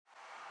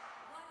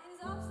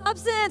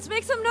Substance,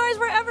 make some noise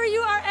wherever you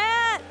are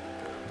at.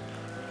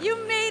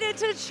 You made it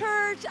to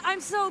church. I'm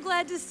so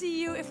glad to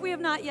see you. If we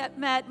have not yet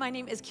met, my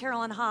name is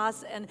Carolyn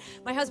Haas, and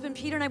my husband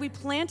Peter and I, we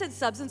planted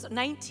Substance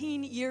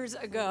 19 years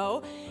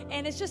ago,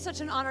 and it's just such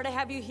an honor to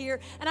have you here.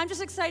 And I'm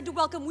just excited to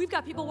welcome, we've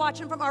got people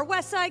watching from our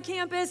West Side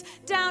campus,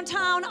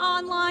 downtown,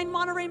 online,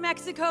 Monterrey,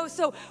 Mexico.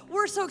 So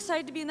we're so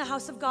excited to be in the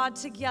house of God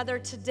together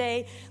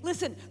today.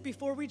 Listen,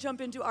 before we jump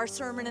into our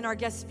sermon and our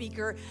guest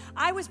speaker,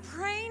 I was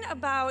praying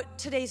about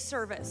today's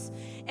service,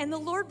 and the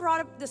Lord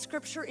brought up the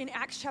scripture in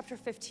Acts chapter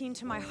 15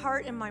 to my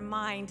heart and my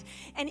mind.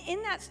 And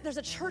in that, there's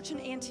a church in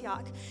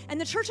Antioch. And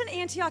the church in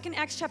Antioch in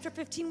Acts chapter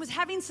 15 was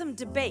having some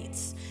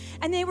debates.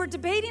 And they were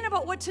debating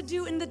about what to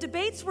do, and the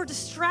debates were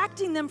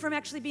distracting them from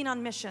actually being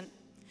on mission.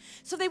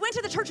 So they went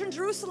to the church in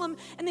Jerusalem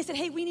and they said,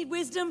 hey, we need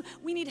wisdom,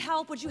 we need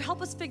help. Would you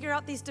help us figure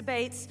out these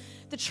debates?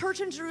 The church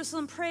in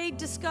Jerusalem prayed,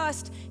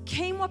 discussed,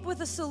 came up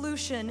with a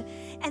solution.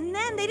 And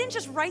then they didn't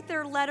just write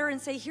their letter and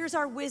say, here's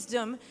our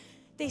wisdom.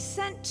 They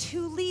sent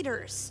 2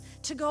 leaders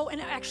to go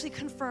and actually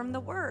confirm the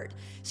word.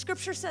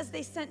 Scripture says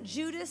they sent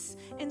Judas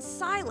and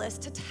Silas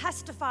to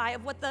testify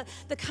of what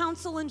the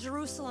council in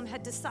Jerusalem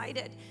had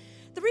decided.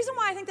 The reason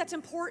why I think that's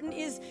important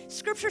is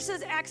Scripture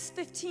says, Acts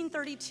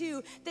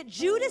 15:32, that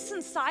Judas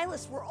and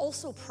Silas were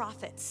also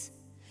prophets.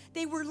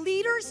 They were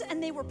leaders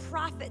and they were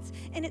prophets.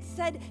 And it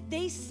said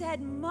they said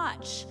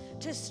much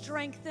to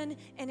strengthen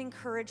and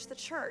encourage the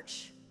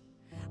church.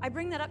 I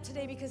bring that up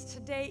today because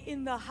today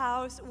in the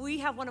house, we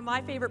have one of my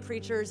favorite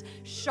preachers,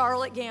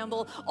 Charlotte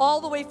Gambill,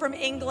 all the way from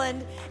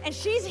England. And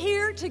she's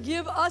here to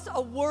give us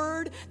a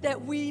word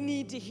that we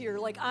need to hear.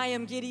 Like, I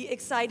am giddy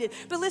excited.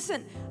 But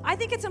listen, I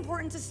think it's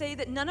important to say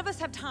that none of us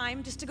have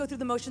time just to go through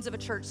the motions of a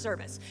church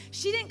service.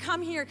 She didn't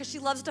come here because she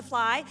loves to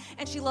fly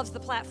and she loves the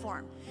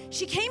platform.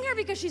 She came here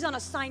because she's on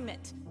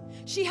assignment.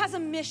 She has a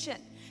mission.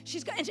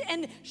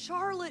 And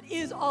Charlotte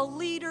is a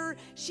leader,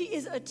 she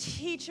is a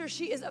teacher,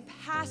 she is a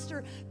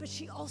pastor, but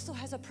she also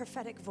has a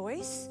prophetic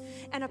voice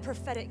and a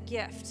prophetic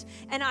gift.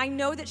 And I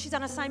know that she's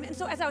on assignment. And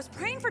so as I was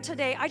praying for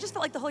today, I just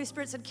felt like the Holy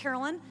Spirit said,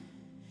 Carolyn,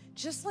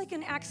 just like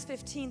in Acts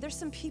 15, there's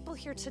some people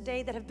here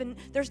today that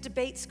there's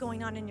debates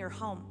going on in your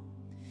home.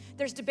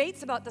 There's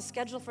debates about the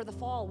schedule for the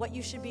fall, what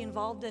you should be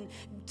involved in,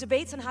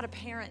 debates on how to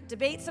parent,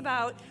 debates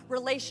about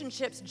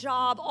relationships,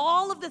 job,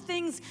 all of the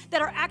things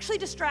that are actually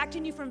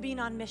distracting you from being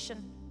on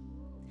mission.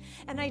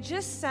 And I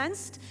just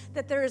sensed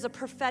that there is a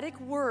prophetic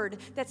word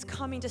that's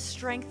coming to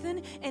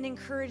strengthen and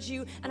encourage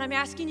you. And I'm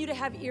asking you to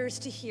have ears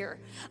to hear.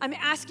 I'm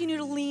asking you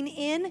to lean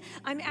in.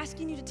 I'm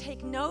asking you to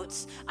take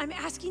notes. I'm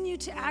asking you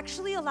to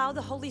actually allow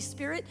the Holy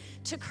Spirit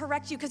to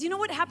correct you. Because you know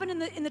what happened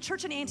in the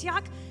church in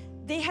Antioch?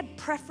 They had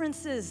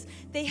preferences,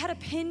 they had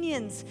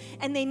opinions,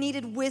 and they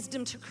needed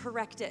wisdom to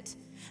correct it.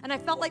 And I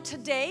felt like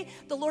today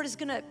the Lord is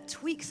going to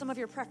tweak some of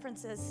your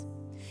preferences.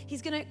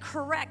 He's going to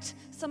correct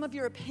some of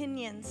your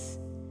opinions.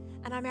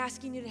 And I'm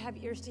asking you to have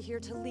ears to hear,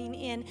 to lean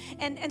in.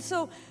 And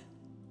so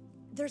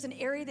there's an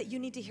area that you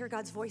need to hear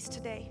God's voice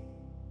today.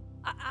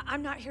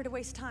 I'm not here to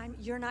waste time.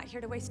 You're not here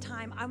to waste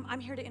time. I'm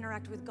here to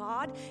interact with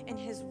God and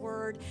His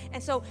Word.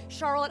 And so,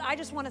 Charlotte, I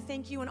just want to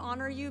thank you and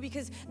honor you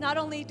because not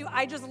only do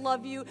I just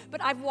love you, but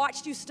I've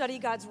watched you study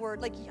God's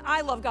Word. Like,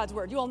 I love God's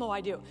Word. You all know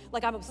I do.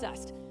 Like, I'm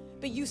obsessed.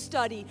 But you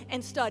study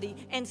and study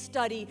and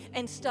study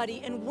and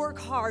study and work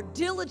hard,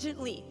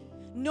 diligently,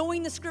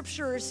 knowing the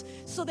scriptures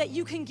so that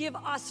you can give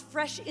us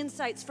fresh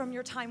insights from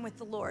your time with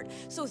the Lord.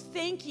 So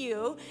thank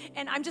you,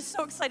 and I'm just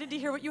so excited to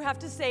hear what you have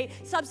to say.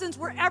 Substance,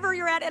 wherever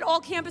you're at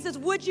all campuses,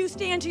 would you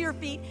stand to your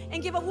feet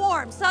and give a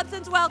warm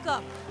Substance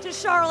welcome to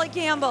Charlotte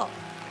Gambill.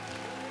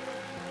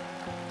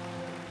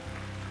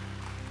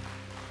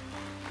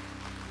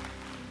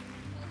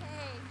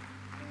 Hey.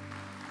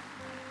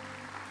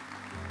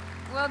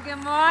 Well,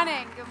 good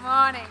morning. Good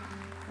morning.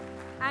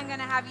 I'm going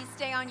to have you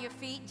stay on your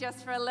feet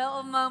just for a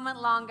little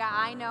moment longer.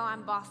 I know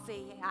I'm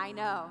bossy. I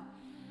know.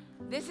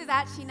 This is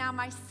actually now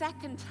my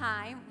second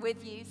time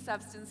with you,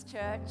 Substance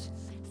Church.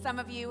 Some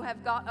of you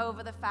have got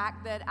over the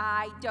fact that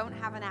I don't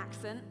have an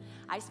accent.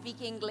 I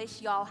speak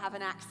English. Y'all have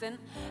an accent.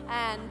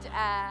 And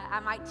I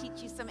might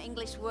teach you some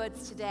English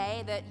words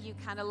today that you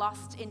kind of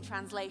lost in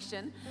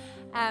translation.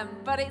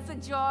 But it's a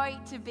joy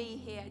to be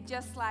here.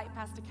 Just like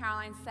Pastor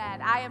Caroline said,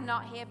 I am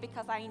not here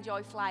because I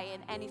enjoy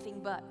flying,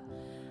 anything but.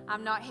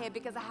 I'm not here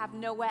because I have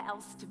nowhere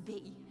else to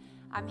be.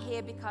 I'm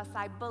here because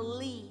I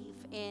believe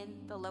in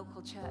the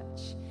local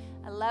church.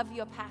 I love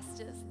your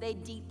pastors. They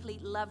deeply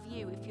love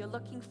you. If you're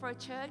looking for a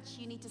church,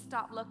 you need to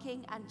stop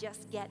looking and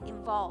just get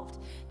involved.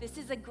 This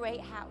is a great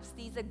house.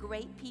 These are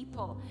great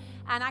people.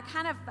 And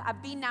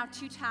I've been now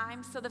 2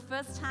 times. So the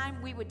first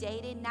time we were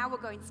dating, now we're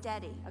going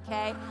steady,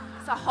 okay?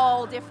 It's a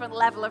whole different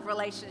level of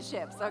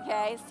relationships,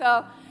 okay?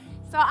 So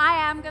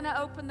I am going to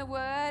open the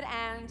word,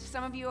 and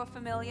some of you are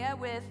familiar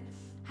with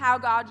how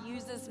God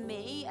uses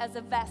me as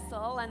a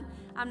vessel, and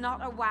I'm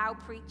not a wow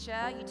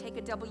preacher. You take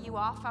a W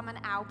off, I'm an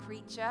ow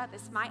preacher.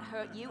 This might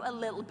hurt you a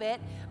little bit,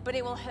 but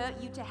it will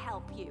hurt you to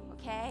help you,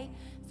 okay?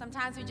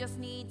 Sometimes we just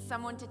need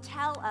someone to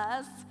tell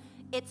us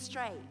it's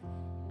straight.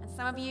 And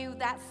Some of you,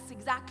 that's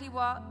exactly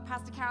what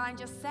Pastor Caroline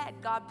just said.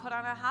 God put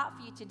on her heart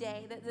for you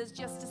today that there's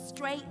just a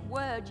straight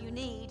word you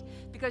need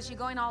because you're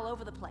going all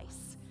over the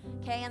place.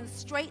 Okay, and the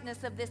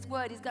straightness of this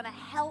word is going to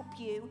help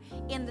you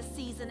in the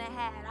season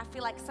ahead. I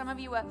feel like some of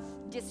you are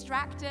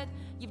distracted.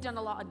 You've done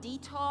a lot of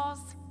detours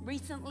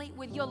recently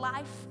with your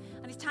life,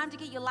 and it's time to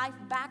get your life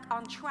back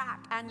on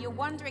track, and you're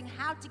wondering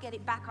how to get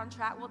it back on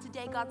track. Well,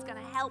 today God's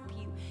going to help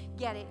you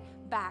get it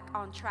back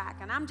on track,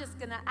 and I'm just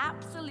going to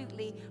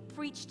absolutely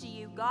preach to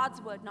you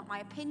God's word, not my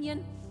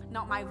opinion,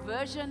 not my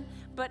version,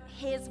 but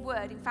his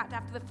word. In fact,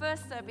 after the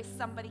first service,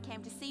 somebody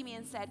came to see me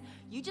and said,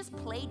 you just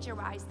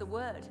plagiarize the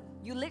word.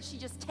 You literally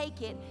just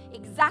take it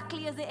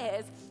exactly as it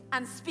is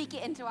and speak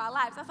it into our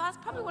lives. I thought that's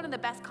probably one of the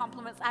best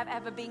compliments I've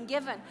ever been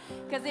given,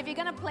 because if you're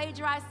going to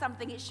plagiarize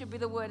something, it should be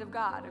the word of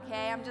God,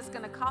 okay? I'm just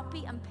going to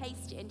copy and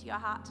paste it into your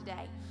heart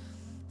today.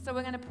 So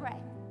we're going to pray.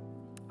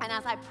 And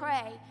as I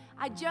pray,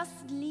 I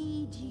just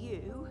need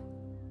you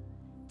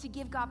to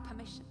give God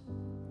permission.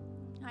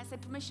 And I say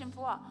permission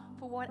for what?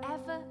 For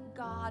whatever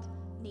God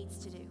needs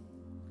to do.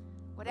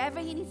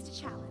 Whatever he needs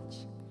to challenge.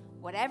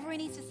 Whatever he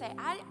needs to say.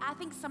 I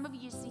think some of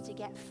you just need to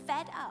get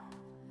fed up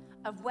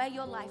of where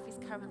your life is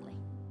currently.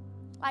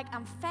 Like,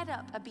 I'm fed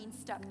up of being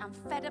stuck. I'm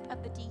fed up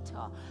of the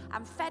detour.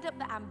 I'm fed up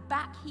that I'm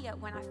back here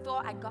when I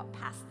thought I got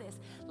past this.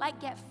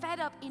 Like, get fed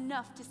up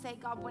enough to say,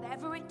 God,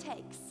 whatever it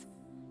takes,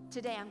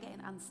 today I'm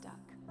getting unstuck.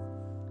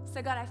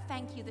 So God, I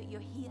thank you that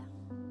you're here.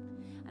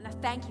 And I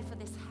thank you for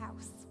this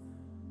house.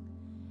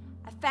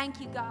 I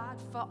thank you, God,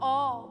 for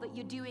all that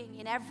you're doing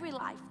in every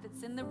life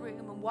that's in the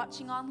room and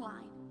watching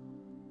online.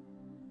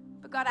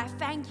 But God, I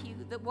thank you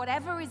that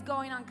whatever is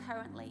going on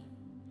currently,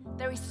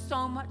 there is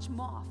so much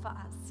more for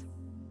us.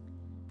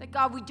 That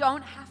God, we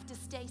don't have to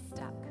stay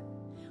stuck.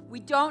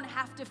 We don't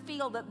have to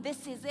feel that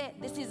this is it.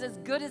 This is as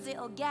good as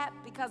it'll get,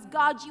 because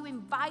God, you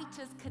invite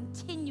us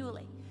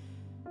continually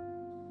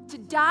to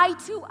die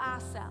to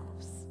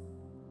ourselves.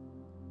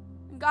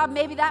 God,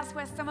 maybe that's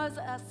where some of us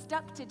are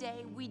stuck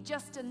today. We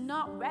just are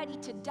not ready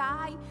to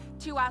die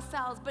to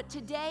ourselves. But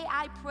today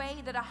I pray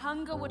that a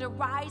hunger would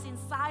arise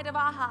inside of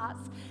our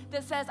hearts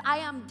that says, I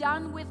am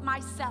done with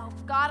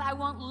myself. God, I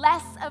want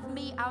less of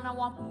me and I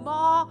want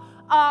more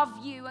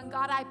of you. And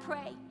God, I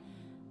pray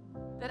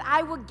that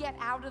I would get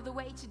out of the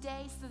way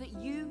today so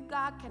that you,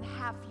 God, can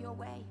have your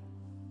way.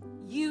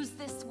 Use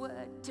this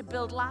word to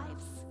build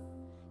lives,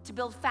 to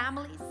build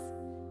families,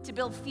 to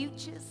build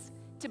futures,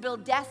 to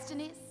build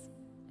destinies.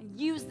 And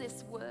use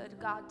this word,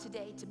 God,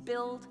 today to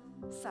build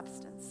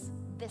substance,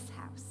 this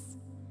house,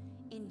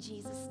 in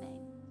Jesus'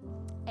 name.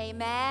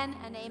 Amen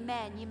and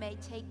amen. You may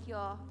take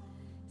your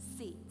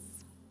seats.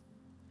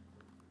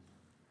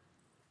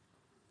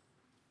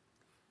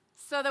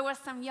 So there were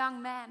some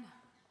young men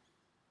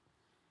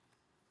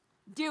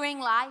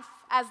doing life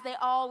as they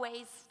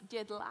always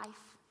did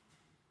life.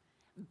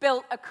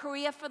 Built a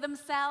career for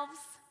themselves,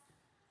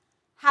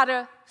 had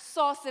a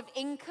source of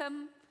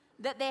income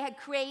that they had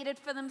created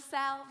for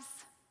themselves.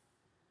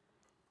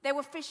 They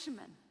were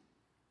fishermen,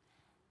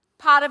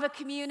 part of a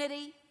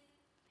community,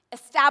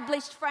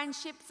 established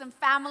friendships and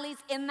families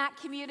in that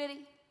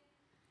community.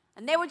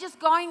 And they were just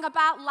going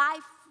about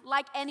life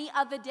like any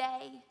other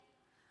day.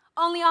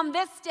 Only on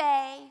this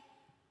day,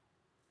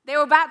 they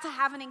were about to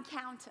have an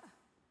encounter.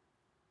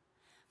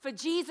 For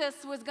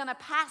Jesus was going to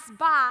pass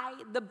by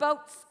the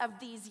boats of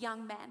these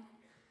young men.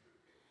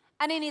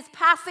 And in his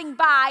passing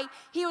by,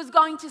 he was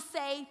going to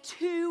say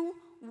 2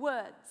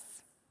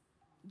 words,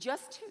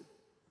 just 2.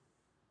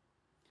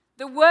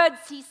 The words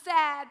he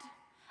said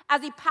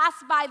as he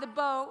passed by the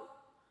boat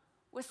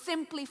was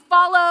simply,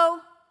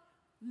 follow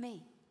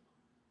me.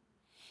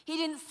 He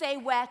didn't say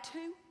where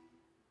to.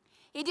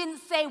 He didn't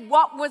say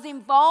what was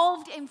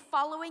involved in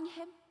following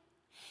him.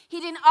 He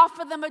didn't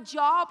offer them a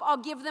job or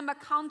give them a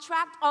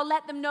contract or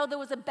let them know there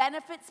was a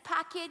benefits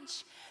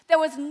package. There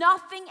was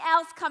nothing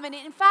else coming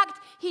in. In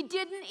fact, he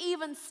didn't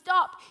even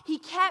stop. He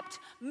kept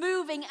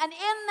moving. And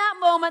in that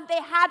moment,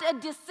 they had a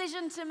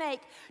decision to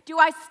make. Do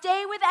I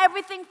stay with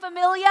everything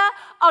familiar,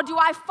 or do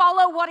I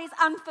follow what is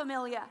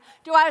unfamiliar?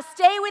 Do I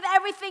stay with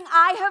everything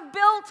I have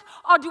built,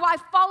 or do I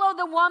follow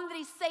the one that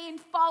is saying,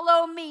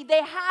 follow me?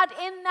 They had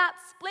in that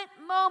split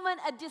moment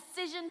a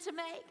decision to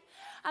make.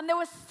 And there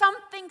was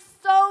something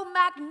so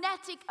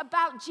magnetic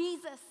about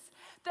Jesus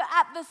that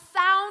at the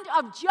sound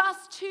of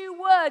just 2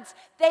 words,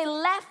 they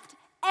left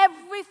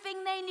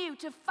everything they knew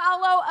to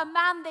follow a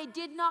man they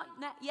did not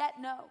yet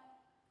know.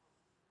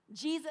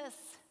 Jesus,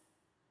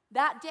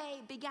 that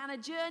day, began a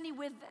journey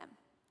with them,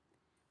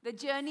 the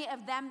journey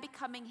of them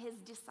becoming his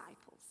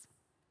disciples.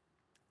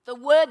 The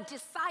word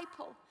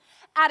disciple,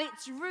 at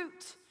its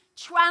root,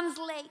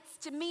 translates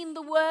to mean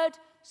the word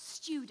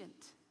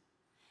student.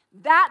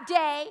 That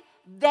day,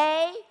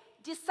 they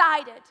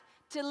decided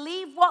to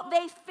leave what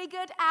they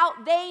figured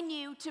out they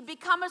knew to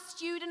become a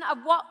student of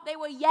what they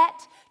were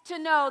yet to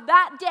know.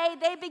 That day,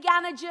 they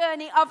began a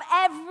journey of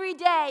every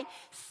day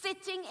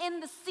sitting in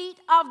the seat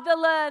of the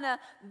learner.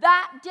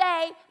 That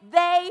day,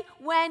 they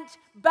went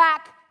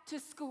back to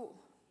school.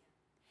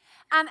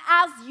 And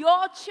as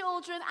your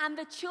children and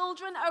the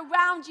children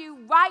around you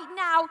right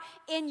now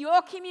in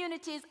your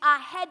communities are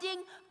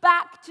heading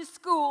back to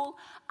school,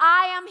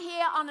 I am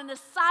here on an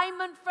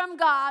assignment from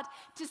God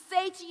to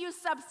say to you,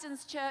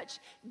 Substance Church,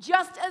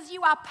 just as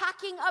you are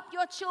packing up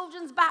your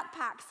children's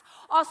backpacks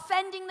or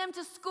sending them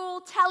to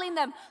school, telling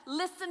them,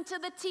 listen to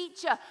the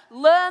teacher,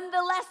 learn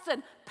the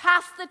lesson,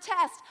 pass the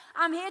test,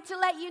 I'm here to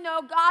let you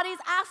know God is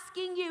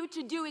asking you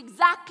to do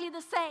exactly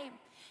the same.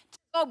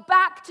 Go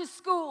back to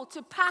school,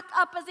 to pack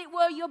up, as it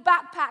were, your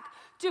backpack,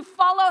 to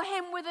follow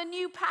him with a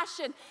new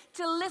passion,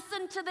 to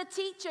listen to the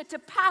teacher, to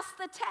pass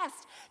the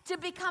test, to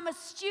become a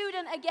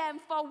student again.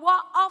 For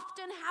what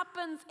often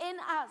happens in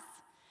us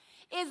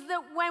is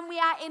that when we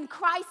are in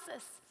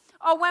crisis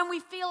or when we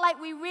feel like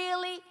we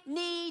really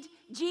need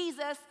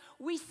Jesus,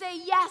 we say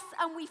yes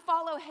and we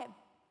follow him.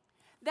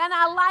 Then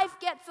our life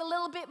gets a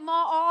little bit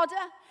more order,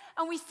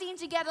 and we seem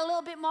to get a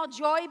little bit more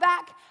joy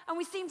back, and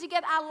we seem to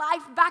get our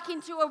life back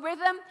into a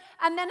rhythm.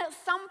 And then at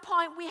some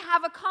point we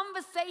have a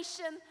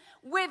conversation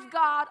with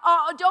God,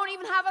 or don't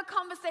even have a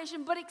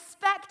conversation, but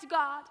expect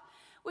God.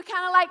 We're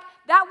kind of like,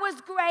 that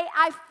was great,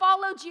 I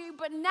followed you,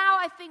 but now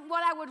I think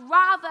what I would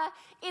rather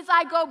is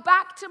I go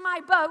back to my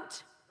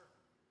boat,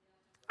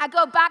 I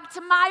go back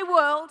to my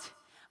world,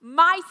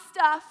 my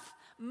stuff,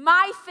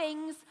 my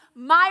things,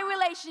 my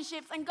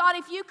relationships, and God,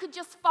 if you could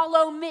just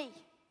follow me.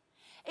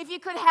 If you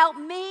could help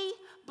me,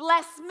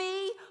 bless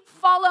me,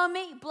 follow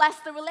me, bless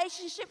the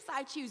relationships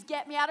I choose,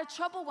 get me out of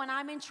trouble when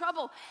I'm in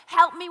trouble,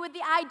 help me with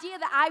the idea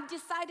that I've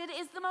decided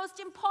is the most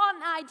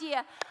important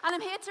idea. And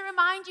I'm here to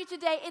remind you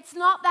today, it's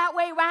not that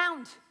way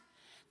round.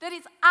 That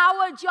it's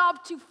our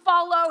job to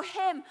follow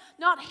him,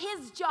 not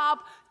his job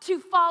to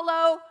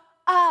follow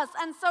us.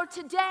 And so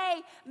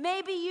today,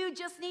 maybe you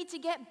just need to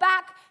get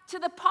back to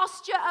the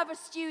posture of a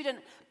student,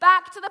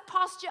 back to the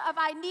posture of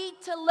I need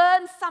to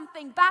learn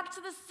something, back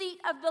to the seat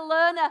of the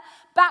learner,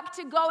 back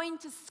to going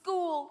to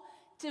school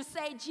to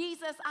say,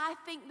 Jesus, I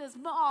think there's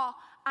more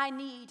I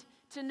need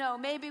to know.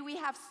 Maybe we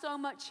have so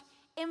much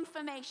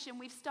information,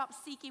 we've stopped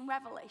seeking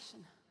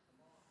revelation.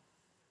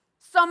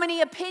 So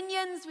many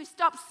opinions, we've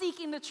stopped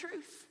seeking the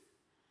truth.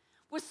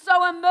 We're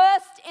so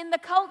immersed in the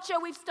culture,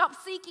 we've stopped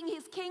seeking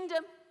his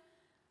kingdom.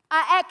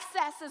 Our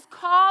excess has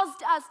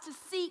caused us to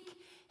seek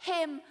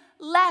him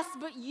less,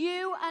 but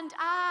you and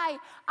I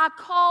are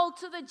called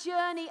to the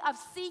journey of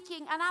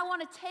seeking, and I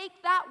want to take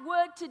that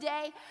word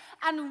today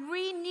and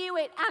renew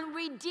it and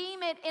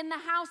redeem it in the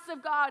house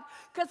of God,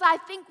 because I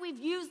think we've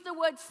used the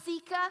word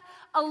seeker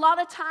a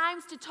lot of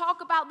times to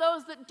talk about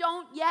those that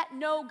don't yet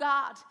know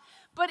God.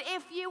 But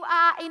if you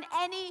are in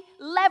any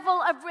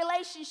level of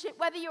relationship,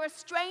 whether you're a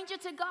stranger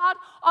to God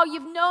or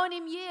you've known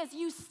him years,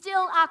 you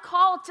still are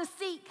called to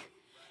seek.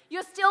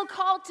 You're still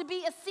called to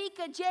be a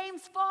seeker.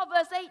 James 4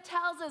 verse 8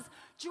 tells us,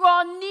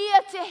 draw near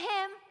to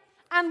him,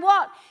 and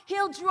what?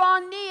 He'll draw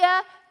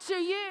near to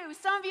you.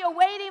 Some of you are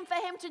waiting for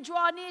him to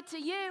draw near to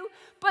you,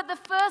 but the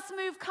first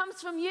move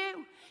comes from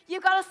you.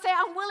 You've got to say,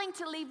 I'm willing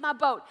to leave my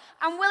boat.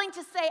 I'm willing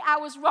to say I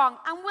was wrong.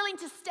 I'm willing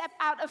to step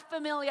out of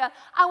familiar.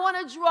 I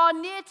want to draw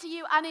near to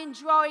you, and in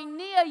drawing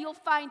near, you'll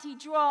find he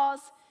draws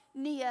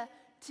near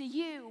to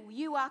you.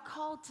 You are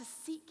called to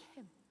seek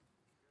him.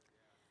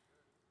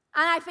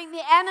 And I think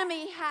the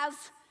enemy has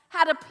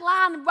had a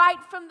plan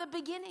right from the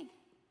beginning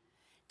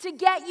to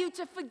get you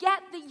to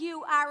forget that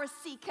you are a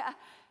seeker.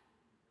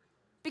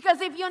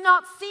 Because if you're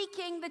not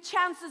seeking, the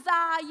chances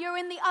are you're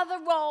in the other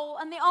role,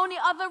 and the only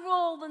other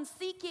role than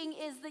seeking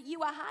is that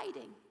you are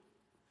hiding.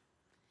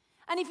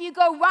 And if you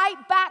go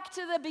right back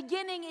to the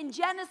beginning in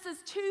Genesis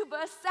 2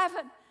 verse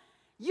 7,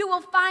 you will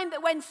find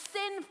that when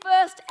sin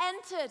first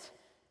entered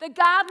the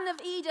Garden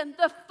of Eden,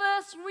 the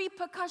first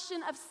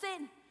repercussion of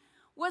sin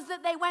was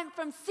that they went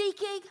from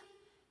seeking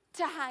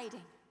to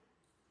hiding.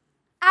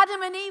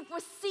 Adam and Eve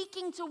were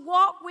seeking to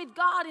walk with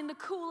God in the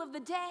cool of the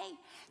day.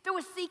 They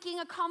were seeking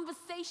a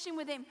conversation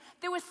with him.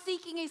 They were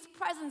seeking his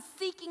presence,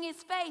 seeking his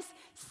face.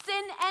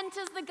 Sin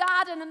enters the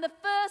garden, and the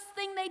first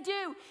thing they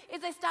do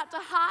is they start to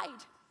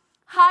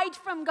hide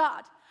from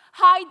God,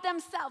 hide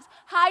themselves,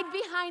 hide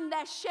behind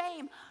their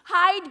shame,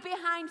 hide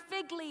behind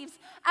fig leaves.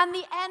 And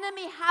the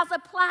enemy has a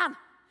plan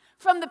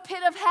from the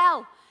pit of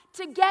hell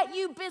to get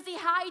you busy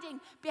hiding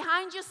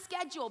behind your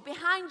schedule,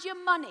 behind your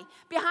money,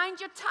 behind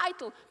your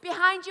title,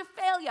 behind your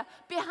failure,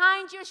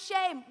 behind your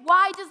shame.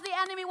 Why does the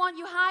enemy want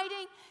you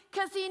hiding?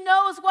 Because he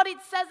knows what it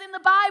says in the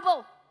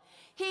Bible.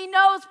 He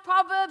knows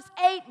Proverbs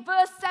 8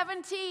 verse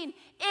 17.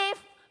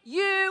 If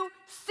you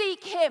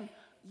seek him,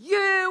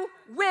 you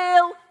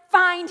will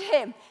find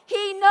him.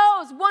 He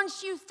knows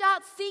once you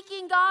start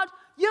seeking God,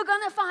 you're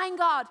going to find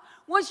God.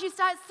 Once you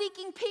start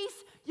seeking peace,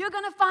 you're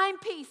going to find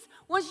peace.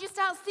 Once you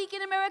start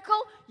seeking a miracle,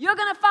 you're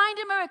going to find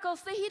a miracle.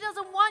 So he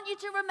doesn't want you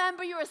to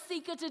remember you're a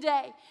seeker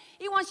today.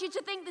 He wants you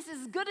to think this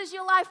is as good as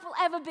your life will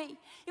ever be.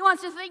 He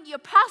wants you to think your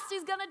past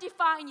is going to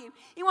define you.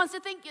 He wants you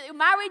to think your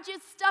marriage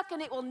is stuck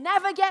and it will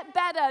never get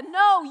better.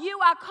 No, you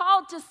are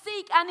called to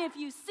seek, and if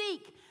you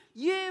seek,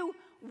 you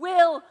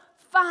will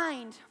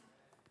find.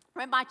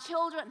 When my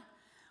children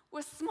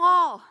were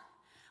small,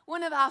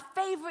 one of our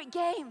favorite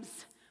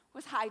games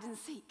was hide and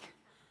seek.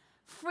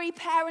 Free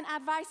parent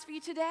advice for you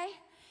today.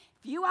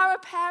 If you are a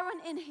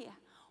parent in here,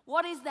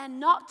 what is there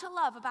not to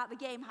love about the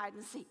game hide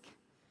and seek?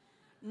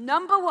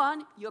 Number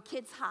one, your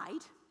kids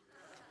hide.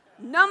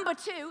 Number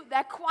two,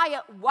 they're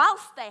quiet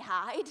whilst they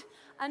hide.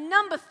 And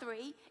number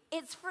three,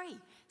 it's free.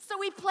 So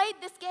we played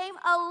this game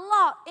a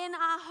lot in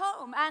our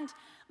home. And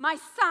my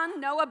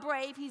son, Noah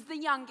Brave, he's the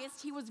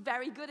youngest. He was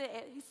very good at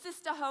it. His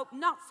sister Hope,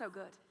 not so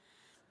good.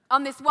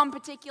 On this one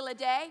particular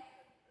day,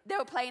 they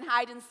were playing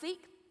hide and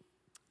seek.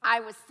 I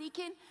was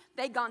seeking.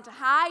 They'd gone to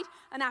hide.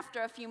 And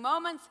after a few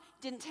moments,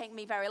 didn't take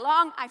me very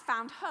long, I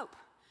found Hope.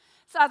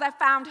 So as I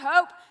found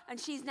Hope, and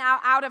she's now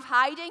out of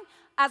hiding,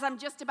 as I'm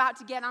just about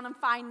to get on and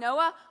find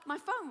Noah, my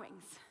phone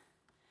rings.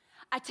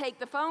 I take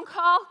the phone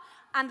call,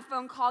 and the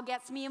phone call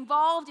gets me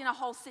involved in a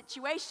whole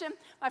situation.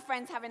 My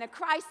friend's having a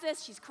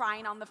crisis. She's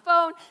crying on the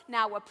phone.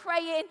 Now we're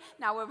praying.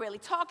 Now we're really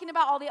talking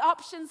about all the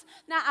options.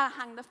 Now I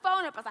hang the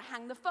phone up. As I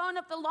hang the phone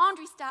up, the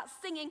laundry starts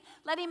singing,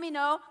 letting me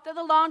know that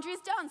the laundry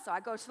is done. So I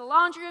go to the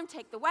laundry room,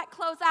 take the wet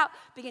clothes out,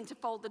 begin to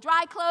fold the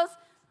dry clothes.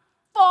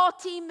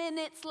 40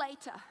 minutes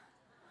later,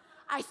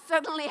 I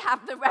suddenly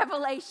have the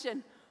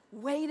revelation,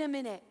 wait a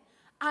minute,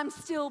 I'm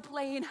still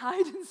playing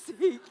hide and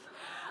seek,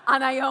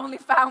 and I only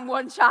found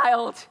one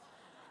child.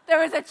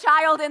 There is a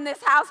child in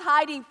this house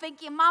hiding,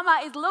 thinking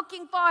Mama is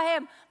looking for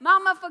him.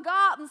 Mama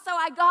forgot, and so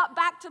I got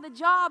back to the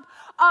job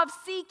of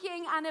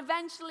seeking, and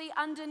eventually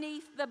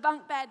underneath the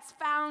bunk beds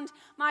found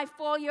my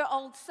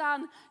 4-year-old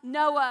son,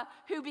 Noah,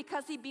 who,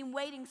 because he'd been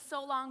waiting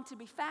so long to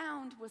be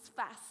found, was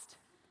fast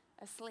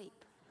asleep.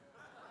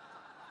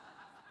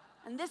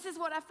 And this is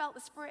what I felt the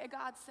Spirit of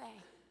God say.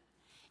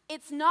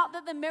 It's not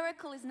that the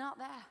miracle is not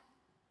there.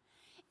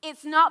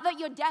 It's not that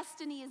your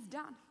destiny is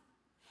done.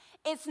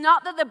 It's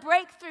not that the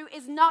breakthrough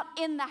is not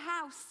in the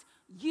house.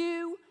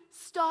 You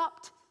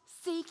stopped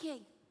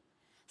seeking.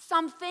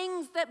 Some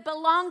things that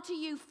belong to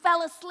you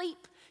fell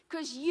asleep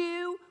because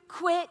you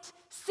quit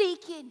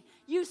seeking.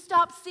 You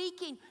stopped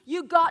seeking.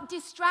 You got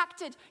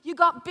distracted. You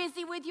got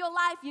busy with your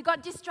life. You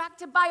got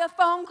distracted by a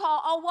phone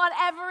call or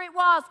whatever it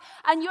was.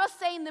 And you're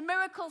saying the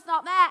miracle's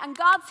not there. And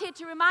God's here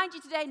to remind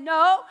you today,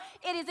 no,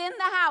 it is in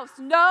the house.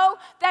 No,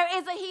 there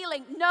is a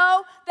healing.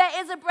 No,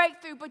 there is a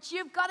breakthrough. But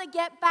you've got to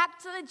get back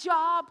to the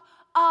job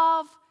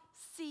of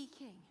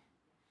seeking.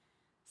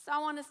 So I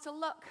want us to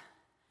look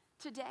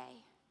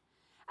today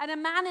at a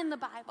man in the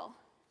Bible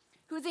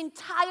whose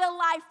entire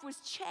life was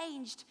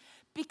changed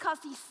because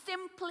he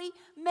simply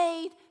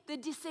made the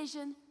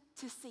decision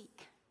to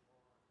seek.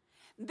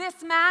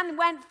 This man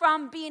went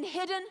from being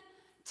hidden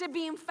to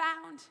being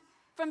found,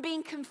 from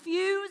being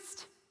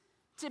confused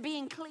to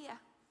being clear,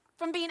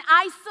 from being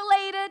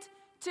isolated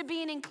to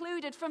being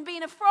included, from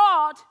being a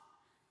fraud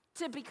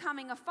to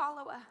becoming a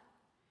follower.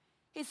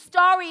 His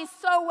story is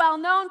so well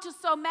known to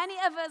so many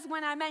of us.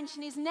 When I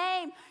mention his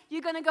name,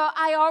 you're going to go,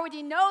 I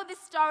already know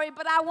this story,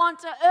 but I want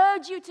to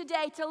urge you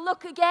today to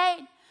look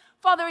again.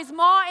 For there is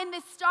more in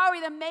this story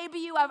than maybe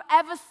you have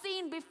ever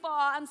seen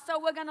before. And so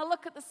we're going to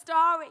look at the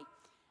story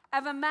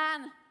of a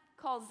man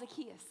called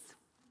Zacchaeus.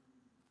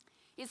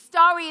 His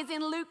story is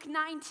in Luke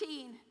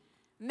 19.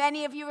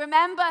 Many of you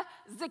remember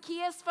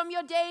Zacchaeus from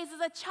your days as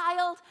a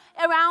child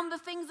around the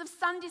things of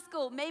Sunday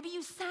school. Maybe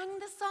you sang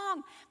the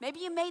song. Maybe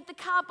you made the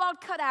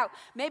cardboard cutout.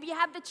 Maybe you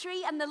had the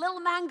tree and the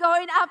little man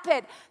going up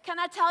it. Can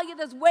I tell you,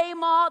 there's way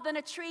more than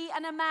a tree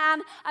and a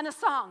man and a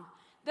song.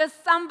 There's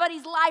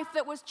somebody's life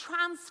that was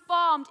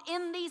transformed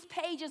in these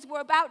pages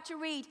we're about to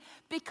read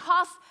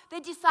because they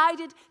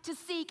decided to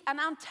seek. And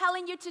I'm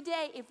telling you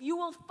today, if you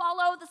will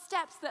follow the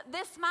steps that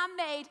this man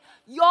made,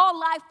 your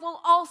life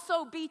will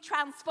also be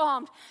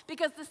transformed.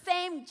 Because the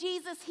same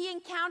Jesus he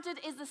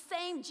encountered is the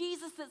same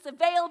Jesus that's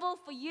available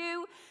for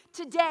you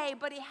today.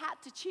 But he had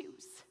to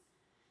choose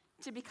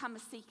to become a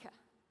seeker.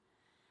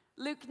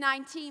 Luke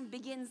 19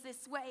 begins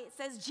this way. It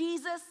says,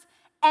 Jesus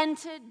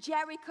entered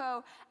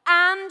Jericho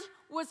and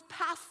was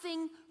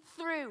passing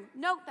through.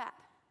 Note that.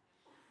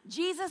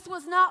 Jesus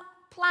was not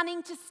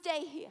planning to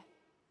stay here.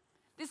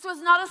 This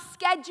was not a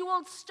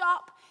scheduled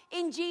stop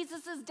in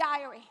Jesus'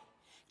 diary.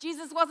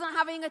 Jesus wasn't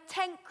having a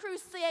tent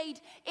crusade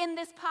in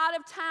this part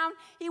of town.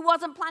 He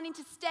wasn't planning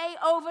to stay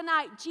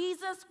overnight.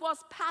 Jesus was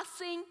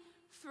passing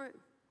through.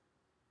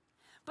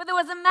 But there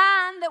was a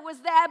man that was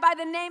there by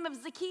the name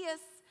of Zacchaeus,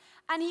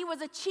 and he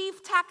was a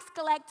chief tax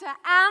collector,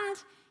 and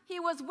he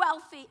was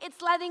wealthy.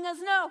 It's letting us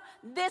know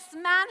this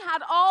man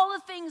had all the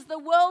things the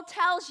world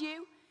tells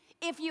you,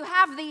 if you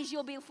have these,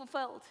 you'll be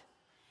fulfilled.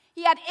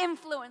 He had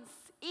influence.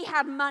 He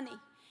had money.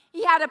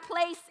 He had a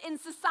place in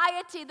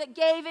society that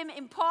gave him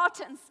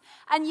importance.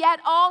 And yet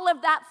all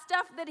of that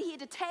stuff that he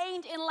had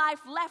attained in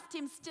life left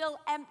him still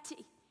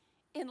empty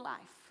in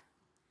life.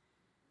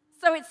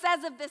 So it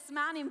says of this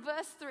man in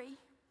verse 3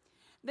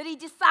 that he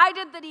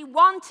decided that he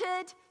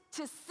wanted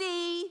to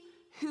see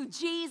who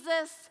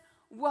Jesus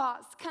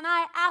was. Can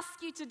I ask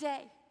you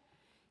today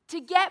to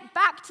get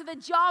back to the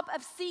job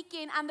of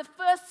seeking? And the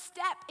first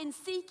step in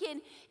seeking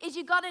is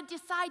you got to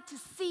decide to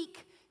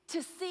seek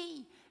to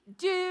see.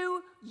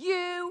 Do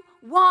you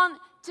want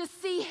to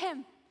see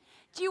him?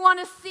 Do you want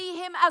to see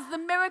him as the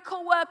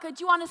miracle worker? Do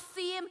you want to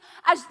see him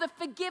as the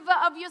forgiver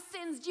of your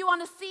sins? Do you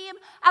want to see him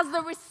as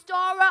the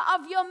restorer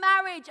of your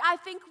marriage? I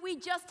think we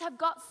just have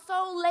got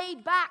so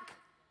laid back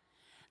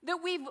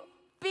that we've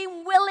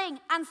been willing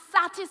and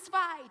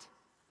satisfied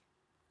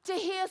to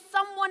hear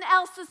someone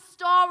else's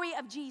story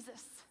of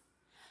Jesus,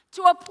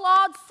 to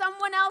applaud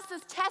someone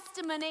else's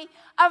testimony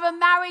of a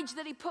marriage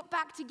that he put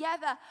back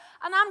together.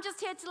 And I'm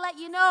just here to let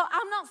you know,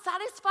 I'm not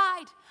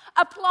satisfied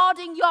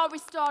applauding your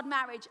restored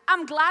marriage.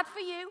 I'm glad for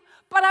you,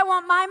 but I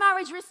want my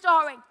marriage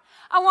restoring.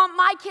 I want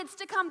my kids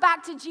to come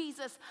back to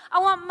Jesus. I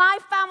want my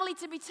family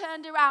to be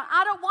turned around.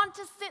 I don't want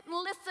to sit and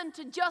listen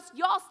to just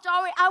your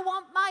story. I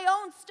want my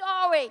own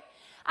story.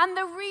 And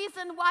the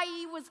reason why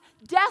he was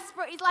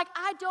desperate, he's like,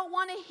 I don't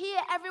want to hear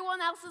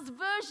everyone else's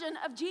version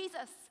of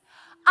Jesus.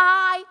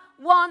 I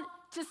want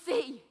to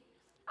see.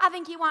 I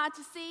think he wanted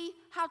to see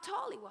how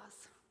tall he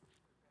was.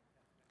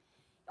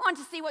 He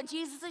wanted to see what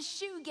Jesus'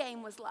 shoe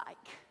game was like.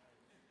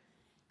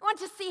 He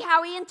wanted to see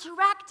how he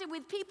interacted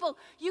with people.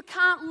 You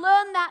can't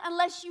learn that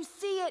unless you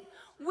see it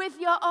with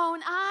your own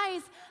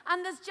eyes.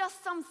 And there's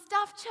just some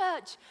stuff,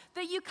 church,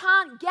 that you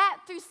can't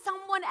get through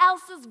someone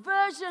else's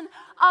version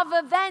of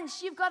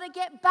events. You've got to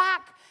get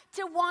back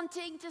to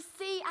wanting to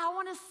see. I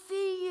want to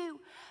see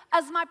you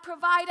as my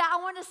provider. I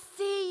want to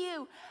see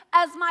you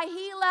as my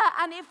healer.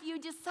 And if you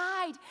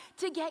decide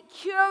to get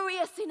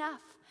curious enough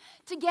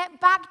to get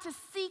back to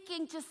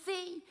seeking to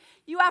see,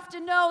 you have to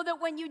know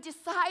that when you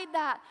decide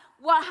that,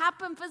 what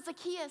happened for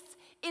Zacchaeus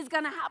is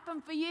going to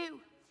happen for you.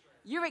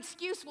 Your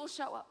excuse will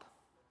show up.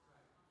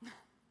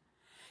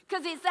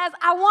 Because it says,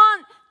 I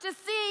want to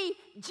see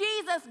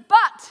Jesus,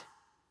 but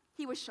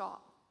he was short.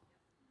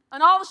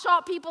 And all the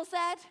short people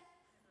said,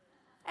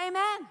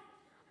 amen.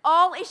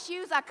 All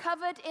issues are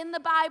covered in the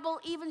Bible,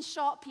 even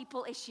short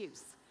people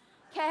issues.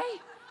 Okay?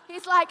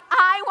 He's like,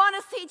 I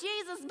want to see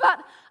Jesus,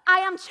 but I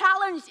am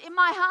challenged in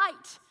my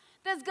height.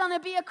 There's going to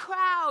be a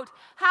crowd.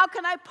 How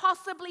can I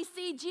possibly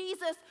see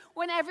Jesus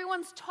when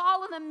everyone's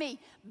taller than me,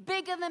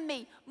 bigger than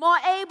me, more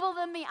able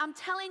than me? I'm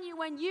telling you,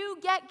 when you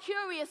get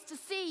curious to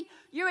see,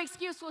 your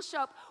excuse will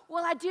show up.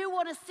 Well, I do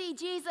want to see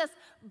Jesus,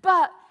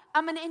 but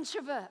I'm an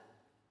introvert.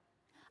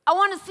 I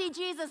want to see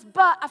Jesus,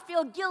 but I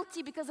feel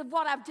guilty because of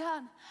what I've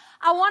done.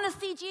 I want to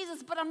see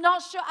Jesus, but I'm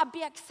not sure I'd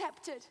be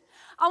accepted.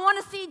 I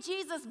want to see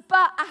Jesus,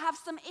 but I have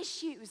some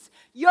issues.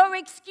 Your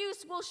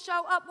excuse will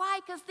show up. Why?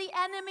 Because the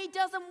enemy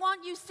doesn't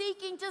want you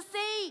seeking to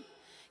see.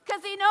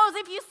 Because he knows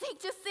if you seek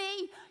to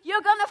see,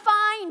 you're going to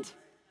find.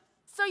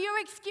 So your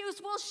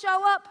excuse will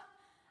show up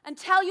and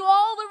tell you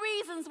all the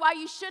reasons why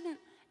you shouldn't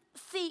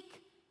seek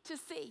to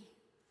see.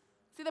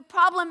 See, the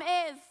problem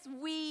is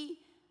we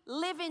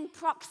live in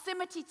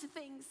proximity to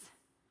things,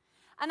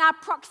 and our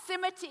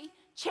proximity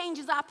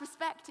changes our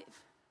perspective.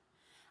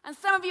 And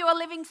some of you are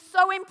living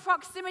so in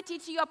proximity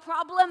to your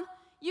problem,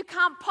 you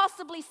can't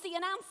possibly see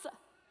an answer.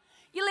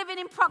 You're living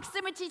in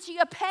proximity to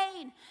your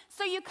pain,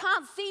 so you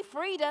can't see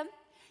freedom.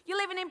 You're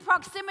living in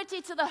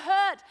proximity to the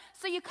hurt,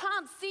 so you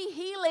can't see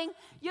healing.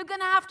 You're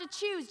going to have to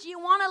choose. Do you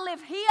want to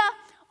live here,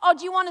 or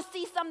do you want to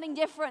see something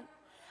different?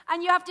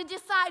 And you have to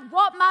decide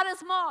what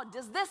matters more.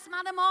 Does this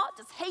matter more?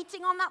 Does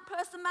hating on that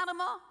person matter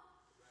more?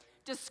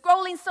 Does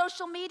scrolling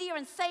social media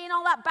and saying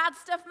all that bad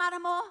stuff matter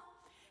more?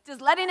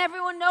 Does letting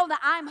everyone know that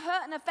I'm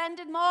hurt and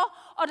offended more?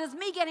 Or does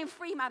me getting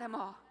free matter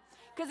more?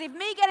 Because if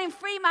me getting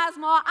free matters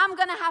more, I'm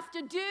going to have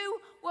to do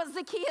what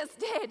Zacchaeus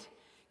did.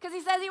 Because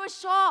he says he was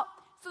short.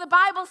 So the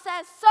Bible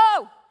says,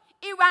 so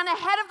he ran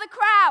ahead of the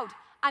crowd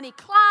and he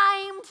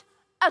climbed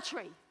a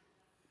tree.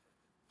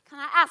 Can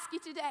I ask you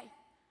today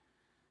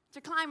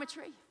to climb a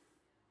tree?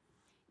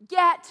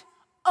 Get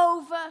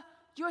over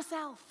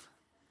yourself.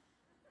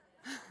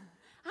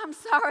 I'm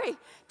sorry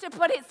to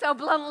put it so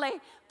bluntly,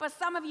 but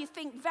some of you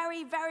think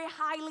very, very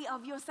highly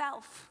of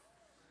yourself.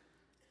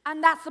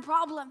 And that's the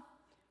problem.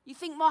 You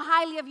think more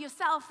highly of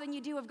yourself than you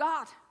do of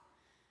God.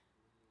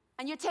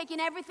 And you're taking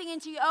everything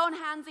into your own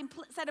hands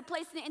instead of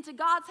placing it into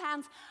God's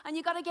hands. And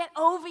you've got to get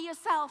over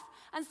yourself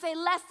and say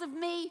less of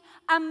me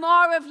and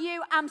more of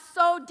you. I'm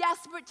so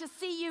desperate to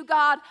see you,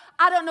 God.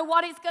 I don't know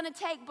what it's going to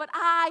take, but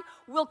I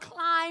will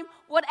climb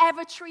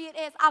whatever tree it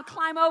is. I'll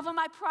climb over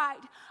my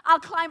pride. I'll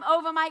climb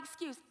over my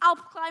excuse. I'll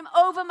climb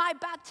over my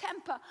bad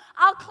temper.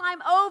 I'll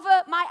climb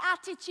over my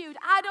attitude.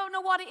 I don't know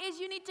what it is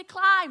you need to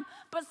climb,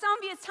 but some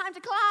of you, it's time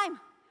to climb.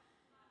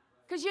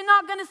 Because you're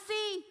not going to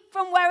see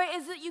from where it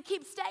is that you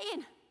keep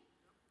staying.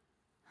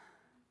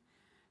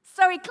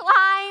 So he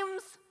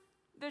climbs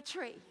the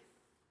tree.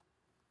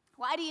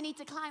 Why do you need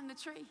to climb the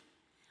tree?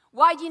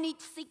 Why do you need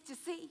to seek to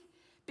see?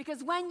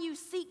 Because when you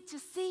seek to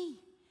see,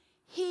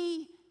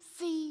 he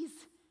sees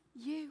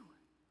you.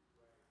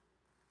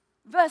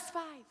 Verse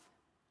 5.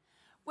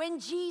 When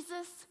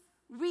Jesus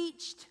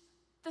reached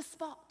the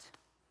spot.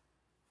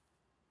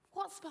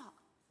 What spot?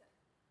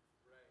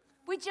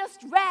 We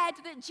just read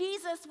that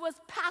Jesus was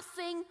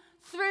passing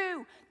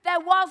through. There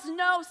was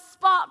no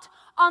spot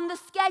on the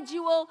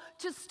schedule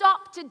to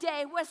stop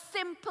today. We're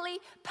simply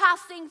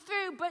passing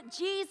through. But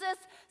Jesus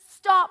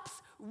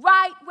stops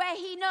right where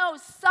he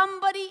knows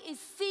somebody is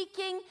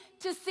seeking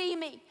to see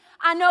me.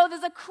 I know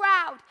there's a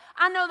crowd.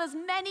 I know there's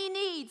many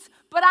needs,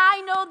 but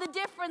I know the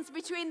difference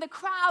between the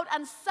crowd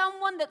and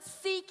someone that's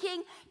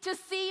seeking to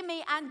see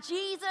me. And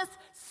Jesus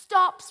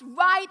stops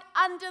right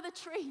under the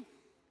tree.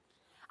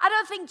 I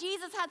don't think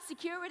Jesus had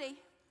security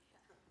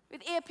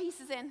with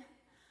earpieces in.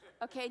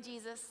 Okay,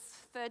 Jesus,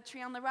 third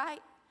tree on the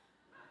right.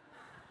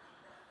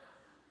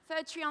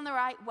 Third tree on the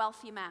right,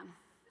 wealthy man.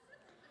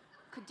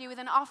 Could do with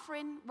an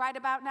offering right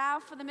about now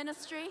for the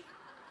ministry.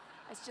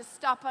 Let's just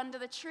stop under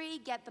the tree,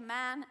 get the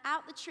man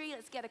out the tree,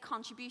 let's get a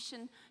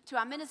contribution to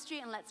our ministry,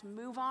 and let's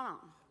move on.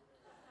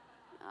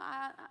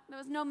 There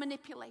was no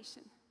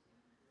manipulation.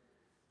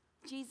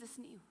 Jesus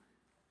knew.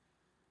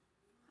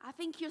 I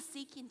think you're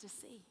seeking to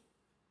see.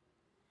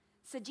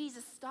 So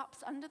Jesus stops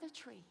under the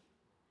tree,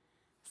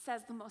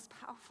 says the most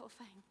powerful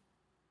thing.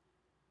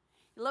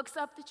 He looks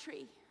up the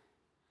tree,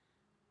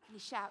 and he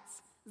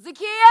shouts,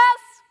 Zacchaeus!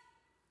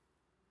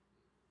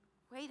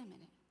 Wait a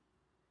minute.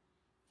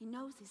 He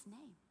knows his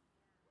name.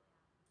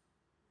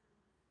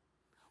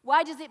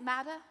 Why does it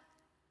matter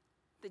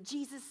that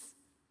Jesus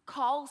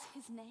calls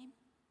his name?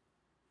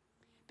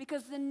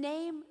 Because the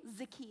name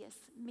Zacchaeus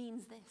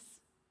means this: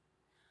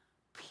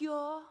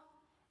 pure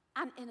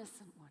and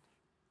innocent one.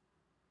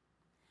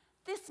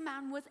 This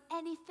man was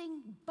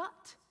anything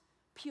but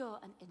pure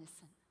and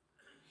innocent.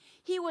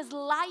 He was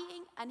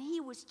lying and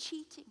he was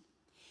cheating.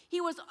 He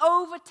was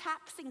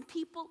overtaxing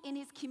people in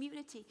his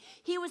community.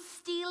 He was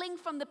stealing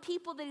from the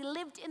people that he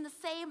lived in the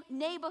same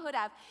neighborhood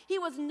of. He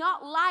was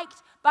not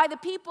liked by the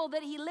people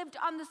that he lived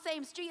on the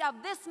same street of.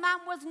 This man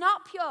was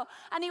not pure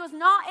and he was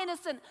not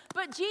innocent.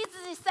 But Jesus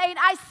is saying,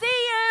 I see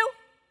you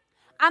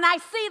and I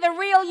see the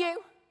real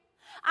you.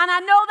 And I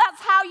know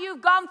that's how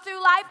you've gone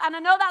through life, and I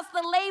know that's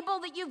the label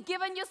that you've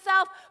given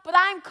yourself, but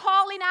I'm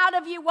calling out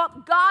of you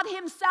what God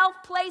himself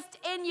placed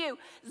in you.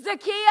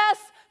 Zacchaeus,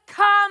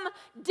 come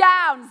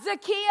down.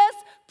 Zacchaeus,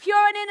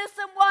 pure and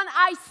innocent one,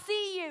 I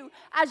see you.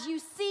 As you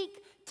seek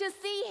to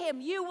see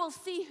him, you will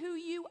see who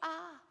you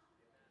are.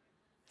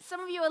 Some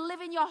of you are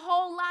living your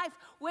whole life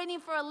waiting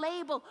for a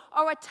label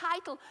or a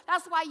title.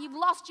 That's why you've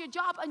lost your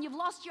job and you've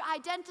lost your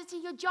identity.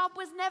 Your job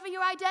was never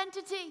your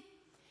identity.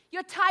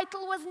 Your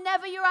title was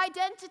never your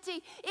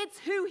identity. It's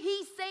who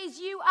he says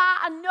you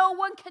are, and no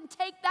one can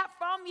take that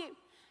from you.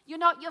 You're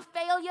not your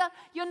failure.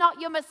 You're not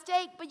your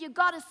mistake, but you've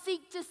got to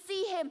seek to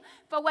see him.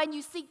 For when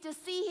you seek to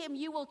see him,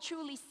 you will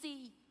truly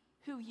see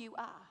who you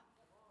are.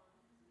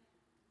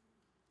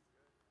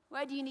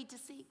 Where do you need to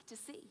seek to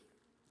see?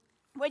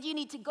 Where do you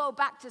need to go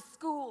back to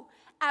school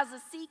as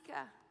a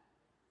seeker?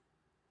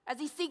 As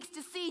he seeks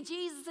to see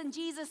Jesus and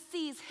Jesus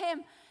sees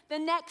him, the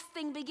next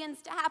thing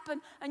begins to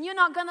happen, and you're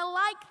not going to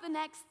like the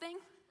next thing.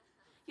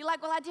 You're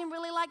like, well, I didn't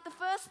really like the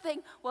first thing.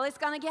 Well, it's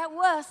going to get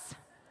worse.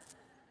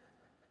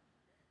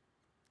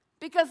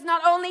 Because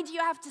not only do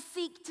you have to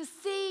seek to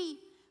see,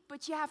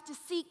 but you have to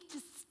seek to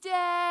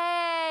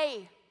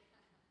stay.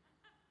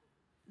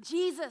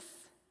 Jesus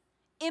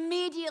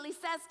immediately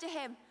says to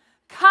him,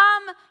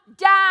 come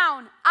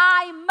down.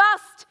 I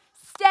must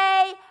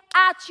stay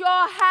at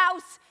your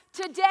house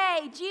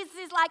today. Jesus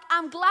is like,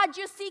 I'm glad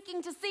you're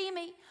seeking to see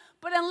me,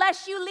 but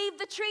unless you leave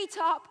the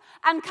treetop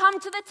and come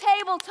to the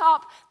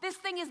tabletop, this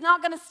thing is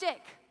not going to stick.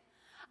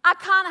 I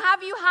can't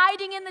have you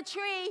hiding in the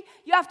tree.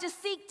 You have to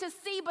seek to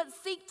see, but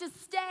seek to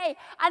stay.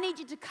 I need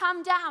you to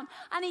come down.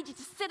 I need you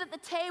to sit at the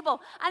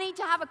table. I need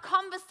to have a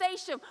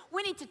conversation.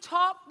 We need to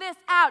talk this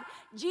out.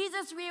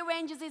 Jesus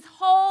rearranges his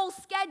whole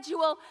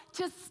schedule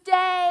to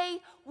stay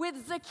with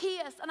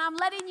Zacchaeus. And I'm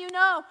letting you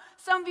know,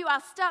 some of you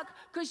are stuck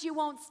because you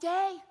won't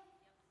stay.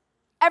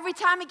 Every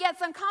time it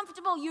gets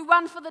uncomfortable, you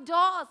run for the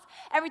doors.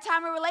 Every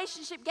time a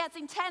relationship gets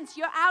intense,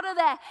 you're out of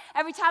there.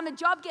 Every time the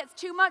job gets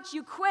too much,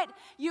 you quit.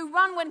 You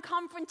run when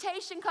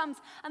confrontation comes.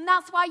 And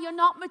that's why you're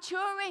not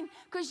maturing,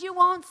 because you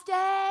won't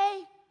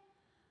stay.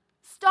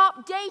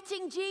 Stop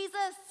dating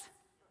Jesus.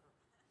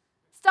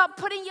 Stop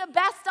putting your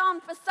best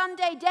on for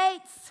Sunday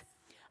dates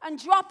and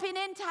dropping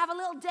in to have a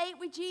little date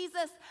with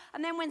Jesus.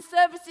 And then when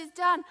service is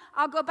done,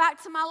 I'll go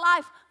back to my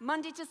life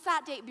Monday to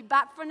Saturday. Be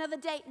back for another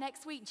date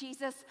next week,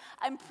 Jesus.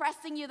 I'm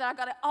pressing you that I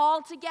got it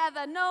all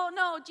together.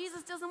 No,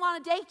 Jesus doesn't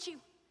want to date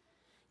you.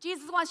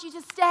 Jesus wants you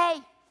to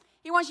stay.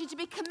 He wants you to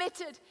be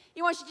committed.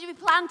 He wants you to be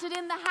planted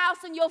in the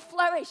house and you'll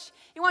flourish.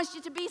 He wants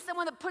you to be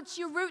someone that puts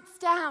your roots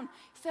down.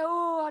 You say,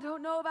 I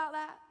don't know about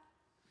that.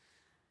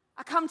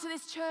 I come to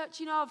this church,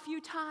 a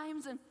few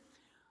times and,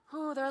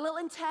 they're a little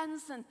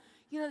intense and,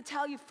 they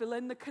tell you, fill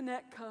in the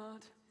Connect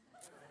card.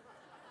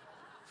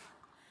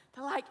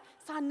 They're like,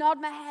 so I nod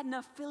my head and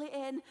I fill it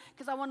in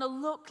because I want to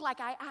look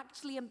like I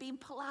actually am being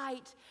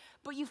polite.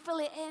 But you fill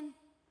it in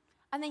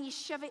and then you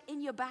shove it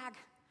in your bag.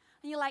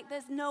 And you're like,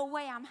 there's no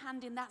way I'm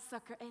handing that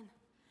sucker in.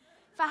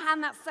 If I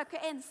hand that sucker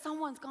in,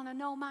 someone's going to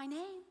know my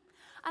name.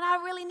 And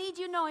I really need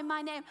you knowing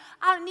my name.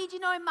 I don't need you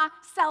knowing my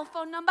cell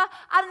phone number.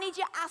 I don't need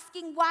you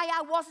asking why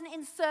I wasn't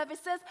in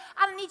services.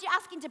 I don't need you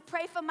asking to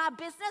pray for my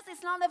business.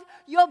 It's none of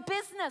your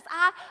business.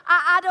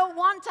 I don't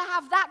want to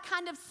have that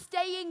kind of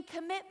staying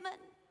commitment.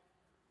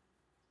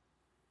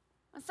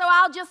 And so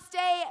I'll just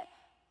stay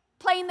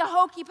playing the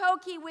hokey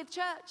pokey with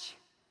church.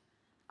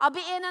 I'll be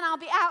in and I'll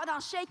be out and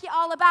I'll shake it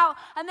all about,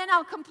 and then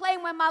I'll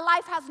complain when my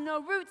life has no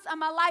roots and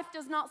my life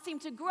does not seem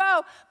to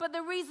grow. But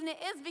the reason it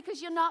is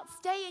because you're not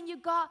staying. You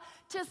got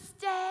to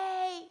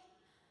stay.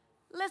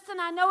 Listen,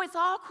 I know it's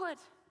awkward.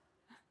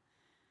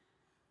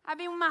 I've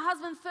been with my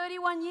husband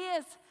 31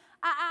 years.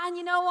 And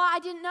you know what? I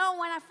didn't know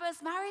when I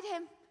first married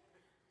him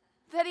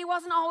that he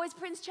wasn't always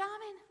Prince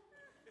Charming.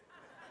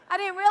 I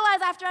didn't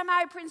realize after I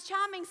married Prince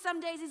Charming, some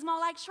days he's more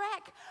like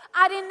Shrek.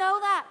 I didn't know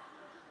that.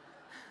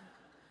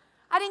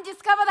 I didn't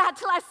discover that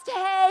till I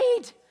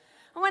stayed.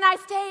 And when I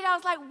stayed, I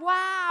was like,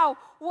 wow,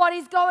 what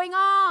is going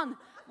on?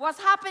 What's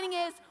happening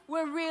is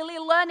we're really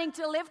learning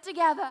to live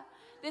together.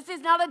 This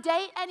is not a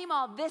date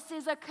anymore. This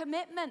is a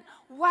commitment.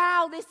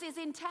 Wow, this is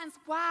intense.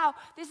 Wow,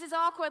 this is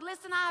awkward.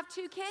 Listen, I have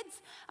 2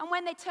 kids, and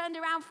when they turned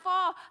around 4,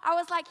 I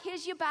was like,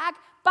 here's your bag.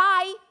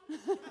 Bye.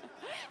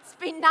 It's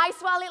been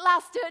nice while it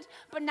lasted,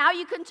 but now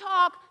you can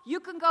talk. You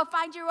can go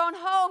find your own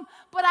home.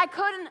 But I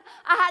couldn't.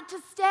 I had to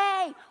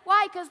stay.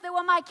 Why? Because they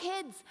were my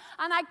kids,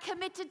 and I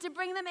committed to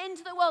bring them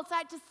into the world, so I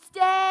had to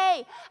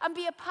stay and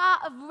be a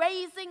part of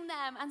raising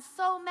them. And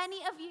so many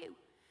of you,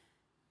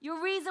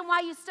 your reason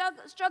why you're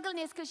struggling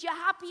is because you're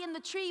happy in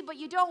the tree, but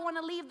you don't want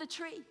to leave the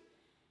tree.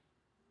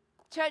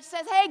 Church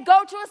says, hey,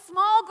 go to a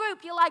small group.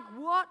 You're like,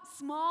 what?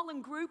 Small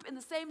and group in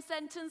the same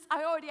sentence?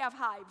 I already have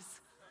hives.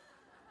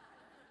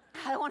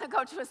 I don't want to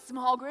go to a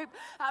small group.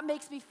 That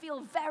makes me feel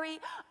very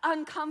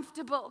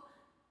uncomfortable.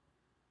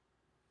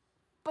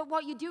 But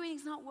what you're doing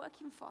is not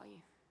working for you.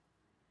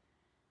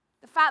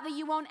 The fact that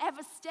you won't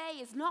ever stay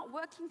is not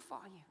working for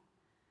you.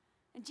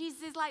 And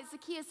Jesus is like,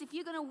 Zacchaeus, if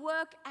you're going to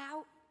work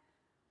out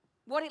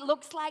what it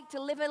looks like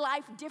to live a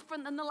life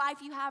different than the life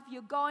you have,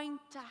 you're going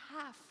to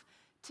have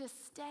to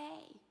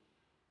stay.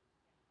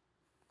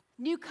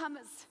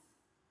 Newcomers,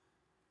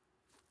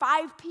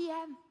 5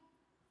 p.m.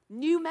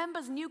 New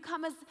members,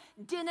 newcomers,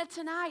 dinner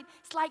tonight.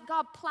 It's like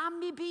God planned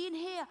me being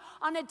here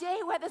on a day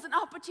where there's an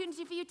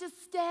opportunity for you to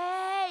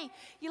stay.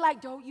 You're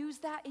like, don't use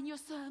that in your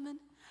sermon.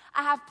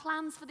 I have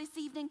plans for this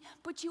evening,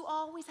 but you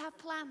always have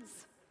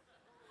plans.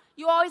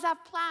 You always have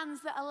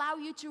plans that allow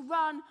you to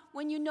run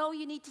when you know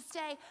you need to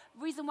stay.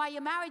 Reason why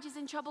your marriage is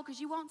in trouble,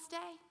 because you won't stay.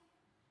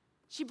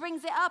 She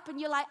brings it up and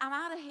you're like, I'm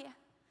out of here.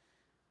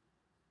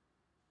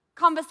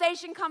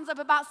 Conversation comes up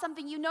about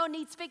something you know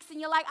needs fixing.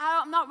 You're like,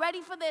 I'm not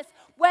ready for this.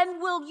 When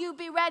will you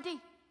be ready?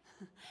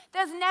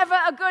 There's never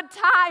a good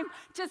time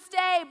to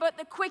stay, but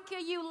the quicker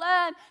you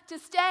learn to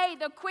stay,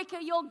 the quicker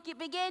you'll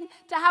begin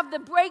to have the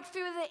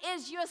breakthrough that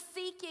is you're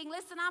seeking.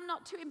 Listen, I'm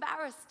not too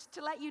embarrassed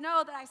to let you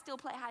know that I still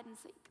play hide and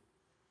seek.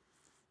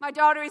 My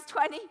daughter is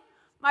 20.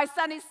 My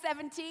son is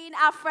 17.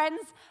 Our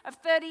friends of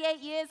 38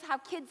 years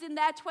have kids in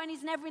their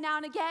 20s, and every now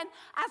and again,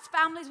 as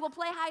families, will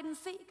play hide and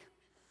seek.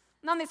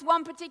 And on this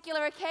one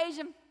particular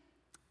occasion,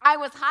 I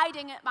was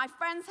hiding at my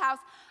friend's house,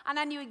 and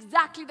I knew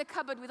exactly the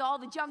cupboard with all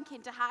the junk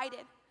in to hide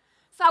in.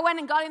 So I went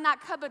and got in that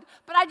cupboard,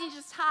 but I didn't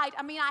just hide.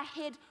 I mean, I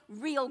hid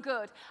real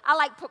good.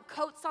 I put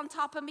coats on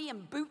top of me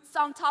and boots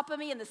on top of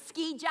me and the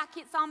ski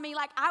jackets on me,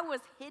 like I was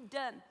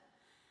hidden.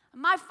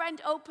 And my friend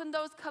opened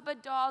those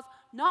cupboard doors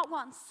not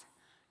once,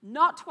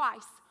 not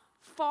twice,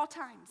 4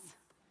 times.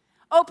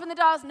 Open the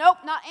doors, nope,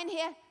 not in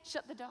here,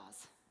 shut the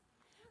doors.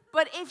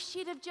 But if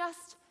she'd have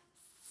just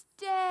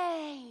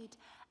stayed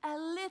a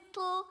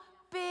little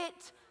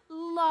bit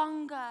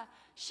longer,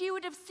 she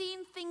would have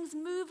seen things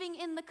moving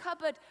in the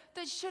cupboard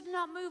that should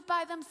not move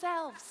by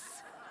themselves.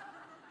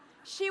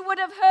 She would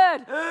have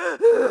heard,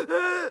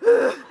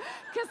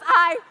 because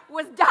I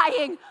was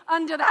dying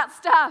under that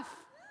stuff.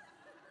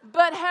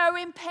 But her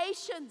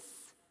impatience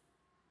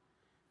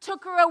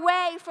took her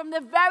away from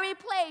the very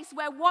place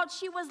where what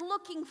she was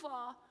looking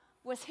for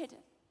was hidden.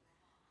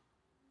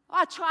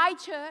 I tried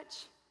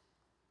church.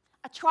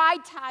 I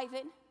tried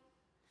tithing.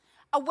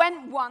 I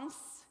went once.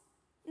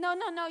 No,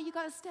 you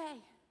got to stay.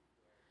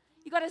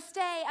 You got to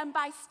stay, and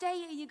by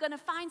staying, you're going to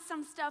find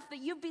some stuff that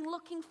you've been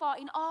looking for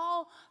in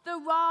all the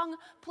wrong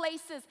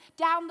places.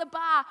 Down the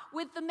bar,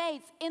 with the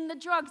mates, in the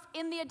drugs,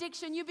 in the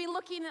addiction. You've been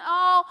looking in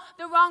all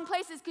the wrong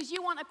places because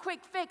you want a quick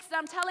fix. And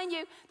I'm telling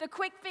you, the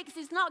quick fix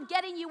is not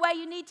getting you where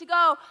you need to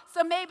go.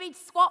 So maybe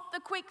swap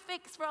the quick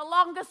fix for a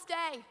longer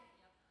stay.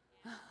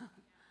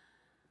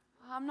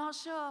 I'm not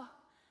sure.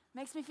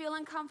 Makes me feel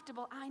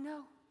uncomfortable. I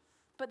know.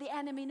 But the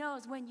enemy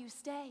knows when you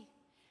stay,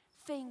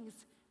 things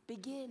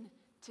begin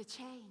to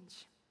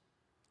change.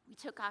 We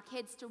took our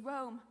kids to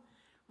Rome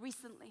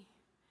recently.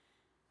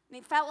 And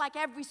it felt like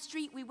every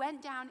street we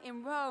went down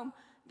in Rome,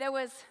 there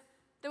was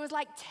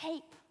like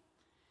tape.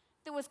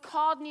 There was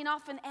cordoning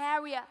off an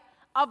area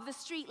of the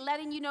street,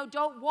 letting you know,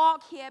 don't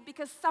walk here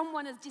because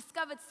someone has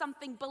discovered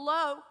something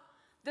below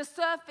the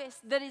surface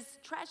that is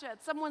treasured.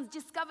 Someone's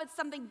discovered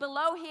something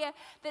below here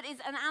that is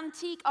an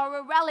antique or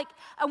a relic,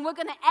 and we're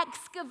going to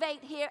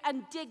excavate here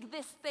and dig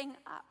this thing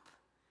up.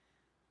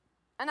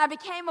 And I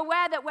became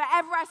aware that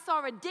wherever I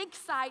saw a dig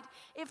site,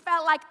 it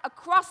felt like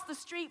across the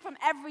street from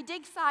every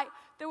dig site,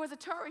 there was a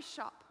tourist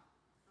shop.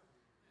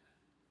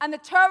 And the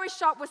tourist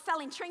shop was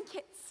selling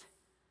trinkets.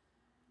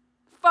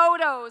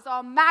 photos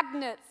or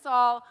magnets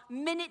or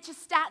miniature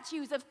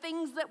statues of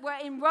things that were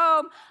in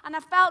Rome. And I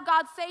felt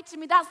God say to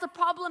me, that's the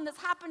problem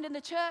that's happened in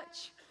the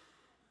church.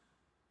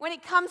 When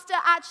it comes to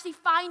actually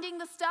finding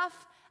the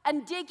stuff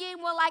and digging,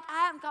 we're like,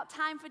 I haven't got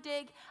time for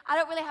dig. I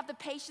don't really have the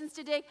patience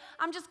to dig.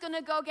 I'm just going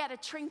to go get a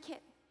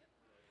trinket.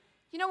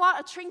 You know what?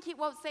 A trinket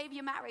won't save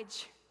your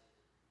marriage.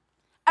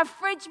 A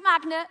fridge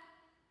magnet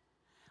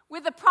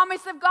with the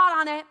promise of God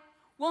on it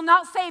will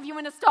not save you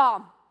in a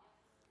storm.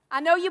 I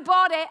know you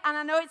bought it, and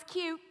I know it's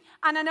cute,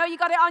 and I know you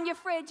got it on your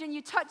fridge, and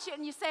you touch it,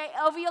 and you say it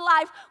over your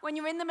life when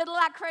you're in the middle of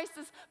that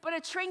crisis, but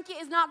a trinket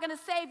is not going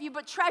to save you,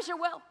 but treasure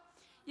will.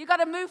 You got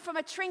to move from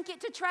a trinket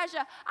to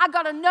treasure. I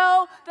got to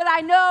know that I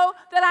know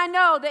that I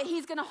know that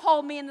he's going to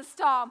hold me in the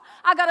storm.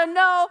 I got to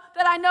know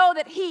that I know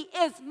that he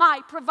is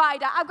my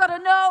provider. I've got to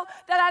know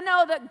that I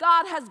know that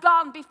God has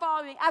gone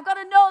before me. I've got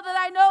to know that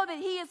I know that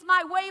he is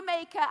my way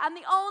maker. And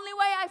the only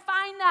way I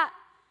find that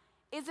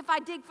is if I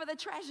dig for the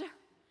treasure.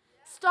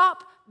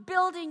 Stop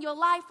building your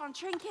life on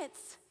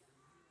trinkets.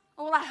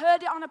 Oh, well, I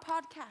heard it on a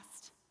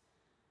podcast.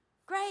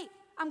 Great.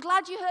 I'm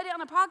glad you heard it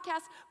on a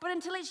podcast, but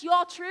until it's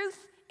your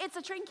truth, it's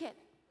a trinket.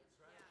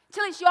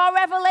 Until it's your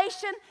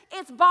revelation,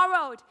 it's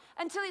borrowed.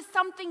 Until it's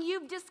something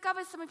you've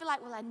discovered. Some of you are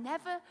like, well, I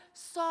never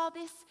saw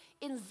this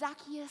in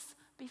Zacchaeus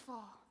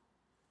before.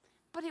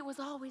 But it was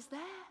always there.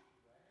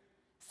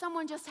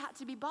 Someone just had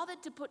to be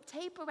bothered to put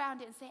tape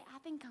around it and say, I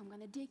think I'm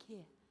going to dig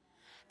here.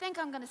 I think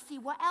I'm going to see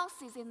what else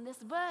is in this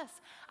verse.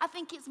 I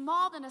think it's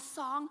more than a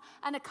song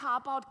and a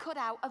cardboard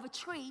cutout of a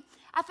tree.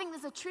 I think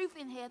there's a truth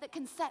in here that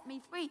can set me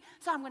free.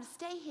 So I'm going to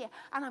stay here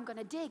and I'm going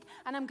to dig.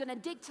 And I'm going to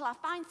dig till I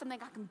find something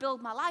I can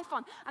build my life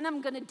on. And I'm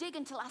going to dig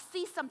until I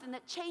see something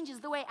that changes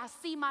the way I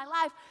see my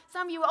life.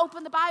 Some of you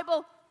open the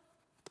Bible.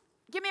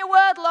 Give me a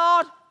word,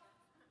 Lord.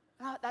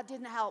 Oh, that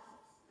didn't help.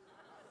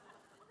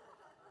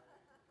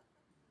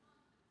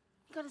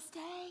 You got to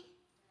stay.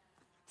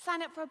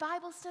 Sign up for a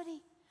Bible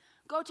study.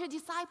 Go to a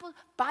disciple,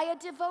 buy a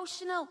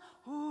devotional.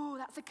 Ooh,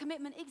 that's a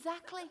commitment.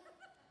 Exactly.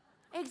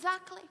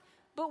 Exactly.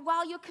 But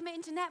while you're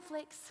committing to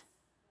Netflix,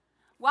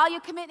 while you're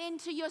committing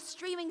to your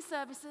streaming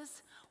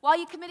services, while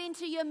you're committing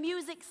to your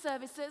music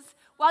services,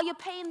 while you're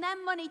paying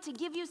them money to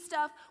give you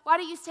stuff, why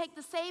don't you take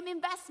the same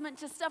investment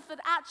to stuff that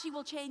actually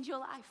will change your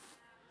life?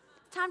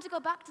 Time to go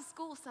back to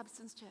school,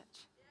 Substance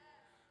Church.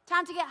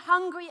 Time to get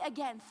hungry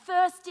again,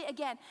 thirsty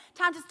again.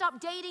 Time to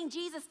stop dating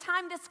Jesus.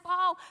 Time this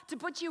fall to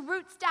put your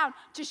roots down,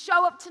 to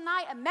show up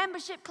tonight at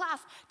membership class,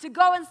 to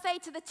go and say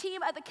to the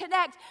team at the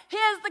Connect,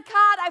 here's the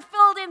card I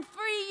filled in 3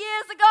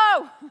 years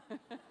ago.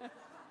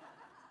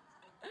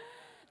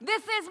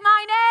 This is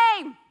my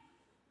name.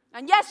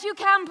 And yes, you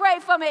can pray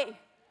for me.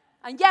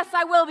 And yes,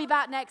 I will be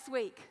back next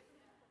week.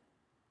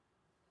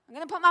 I'm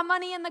going to put my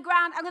money in the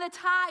ground. I'm going to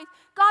tithe.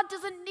 God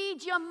doesn't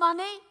need your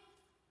money.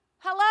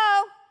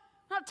 Hello?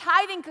 Not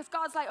tithing because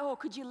God's like, oh,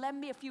 could you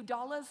lend me a few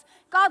dollars?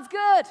 God's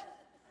good.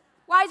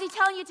 Why is he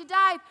telling you to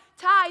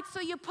tithe?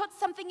 So you put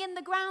something in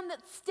the ground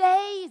that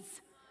stays.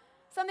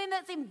 Something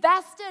that's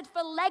invested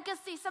for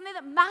legacy. Something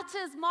that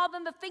matters more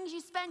than the things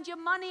you spend your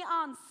money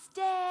on.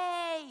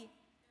 Stay.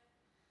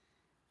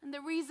 And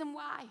the reason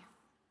why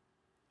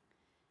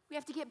we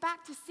have to get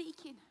back to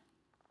seeking.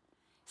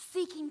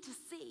 Seeking to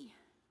see.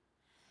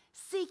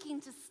 Seeking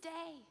to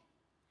stay.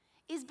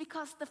 Is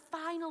because the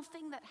final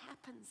thing that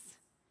happens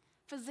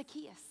for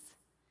Zacchaeus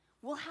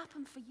will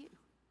happen for you.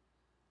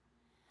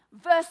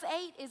 Verse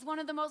 8 is one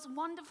of the most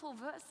wonderful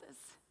verses.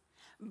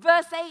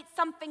 Verse 8,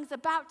 something's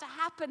about to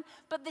happen,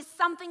 but this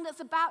something that's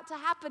about to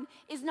happen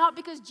is not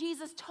because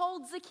Jesus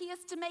told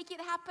Zacchaeus to make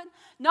it happen,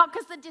 not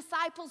because the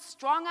disciples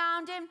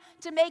strong-armed him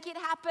to make it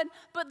happen,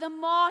 but the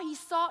more he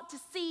sought to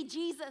see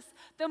Jesus,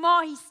 the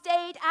more he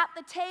stayed at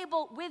the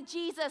table with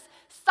Jesus,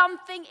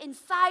 something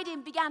inside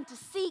him began to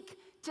seek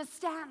to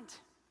stand.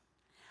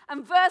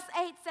 And verse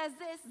 8 says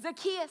this,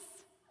 Zacchaeus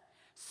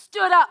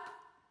stood up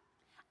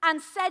and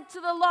said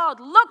to the Lord,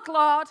 look,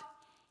 Lord,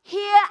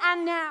 here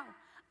and now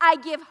I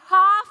give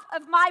half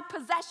of my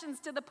possessions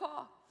to the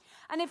poor.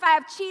 And if I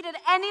have cheated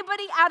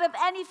anybody out of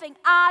anything,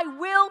 I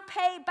will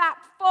pay back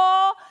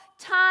 4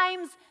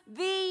 times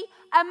the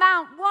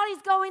amount. What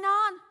is going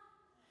on?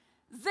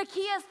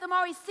 Zacchaeus, the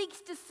more he seeks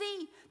to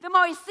see, the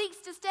more he seeks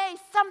to stay,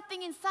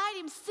 something inside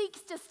him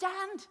seeks to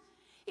stand.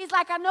 He's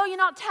like, I know you're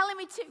not telling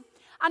me to.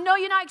 I know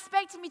you're not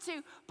expecting me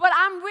to, but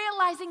I'm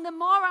realizing the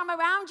more I'm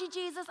around you,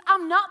 Jesus,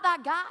 I'm not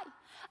that guy.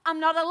 I'm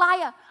not a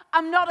liar.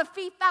 I'm not a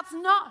thief. That's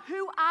not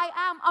who I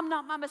am. I'm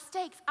not my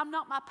mistakes. I'm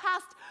not my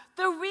past.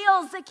 The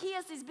real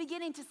Zacchaeus is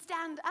beginning to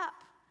stand up.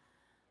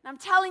 And I'm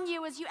telling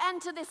you, as you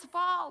enter this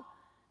fall,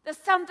 there's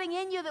something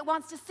in you that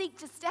wants to seek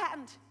to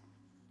stand.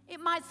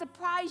 It might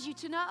surprise you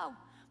to know,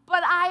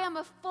 but I am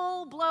a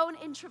full-blown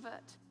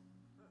introvert.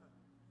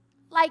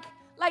 Like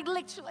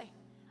literally.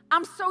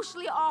 I'm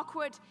socially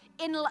awkward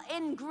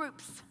in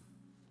groups.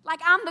 Like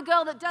I'm the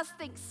girl that does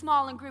think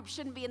small and groups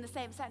shouldn't be in the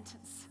same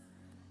sentence.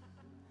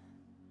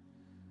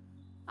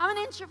 I'm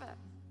an introvert.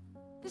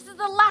 This is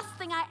the last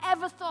thing I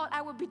ever thought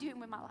I would be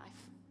doing with my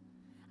life.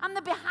 I'm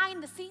the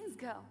behind the scenes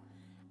girl.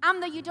 I'm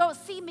the you don't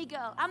see me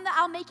girl. I'm the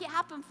I'll make it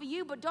happen for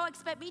you, but don't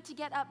expect me to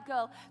get up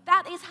girl.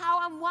 That is how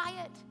I'm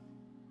wired.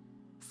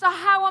 So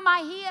how am I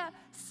here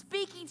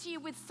speaking to you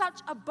with such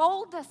a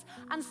boldness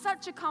and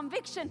such a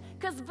conviction?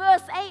 Because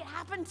verse 8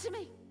 happened to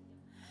me.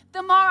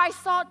 The more I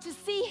sought to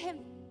see him,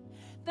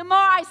 the more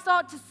I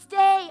sought to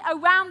stay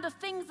around the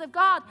things of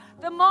God,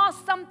 the more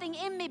something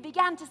in me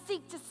began to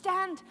seek to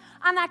stand,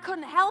 and I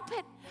couldn't help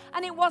it.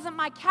 And it wasn't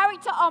my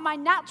character or my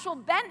natural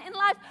bent in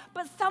life,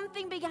 but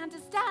something began to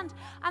stand.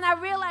 And I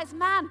realized,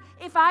 man,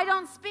 if I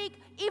don't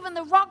speak, even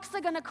the rocks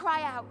are going to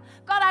cry out.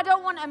 God, I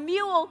don't want a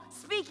mule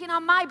speaking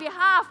on my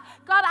behalf.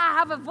 God, I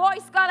have a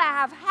voice. God, I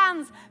have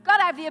hands.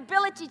 God, I have the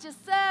ability to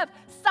serve.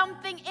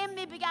 Something in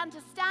me began to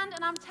stand,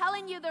 and I'm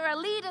telling you, there are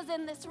leaders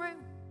in this room.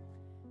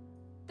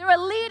 There are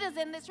leaders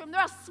in this room.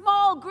 There are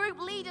small group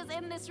leaders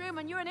in this room,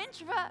 and you're an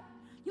introvert.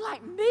 You're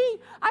like, me?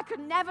 I could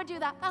never do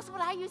that. That's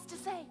what I used to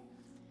say.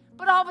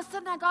 But all of a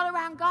sudden, I got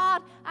around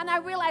God, and I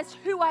realized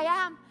who I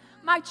am.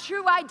 My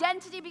true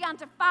identity began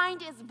to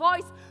find its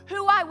voice.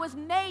 Who I was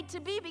made to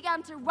be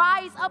began to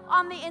rise up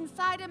on the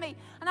inside of me.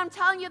 And I'm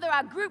telling you, there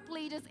are group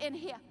leaders in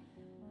here.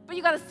 But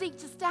you got to seek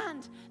to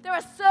stand. There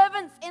are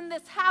servants in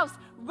this house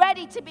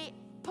ready to be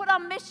put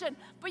on mission,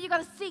 but you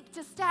got to seek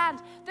to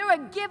stand. There are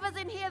givers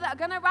in here that are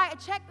going to write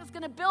a check that's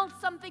going to build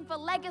something for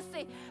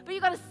legacy, but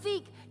you got to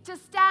seek to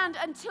stand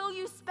until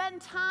you spend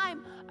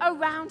time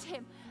around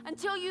him,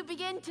 until you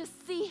begin to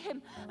see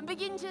him and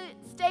begin to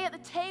stay at the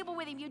table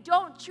with him. You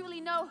don't truly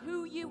know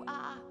who you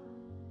are,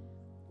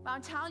 but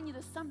I'm telling you,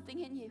 there's something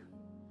in you,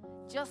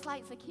 just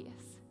like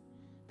Zacchaeus,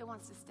 that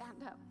wants to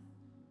stand up.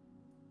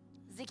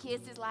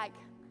 Zacchaeus is like,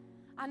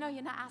 I know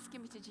you're not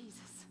asking me to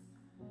Jesus,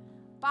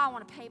 but I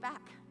want to pay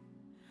back.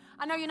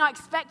 I know you're not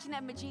expecting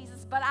it,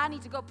 Jesus, but I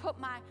need to go put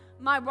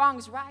my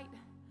wrongs right.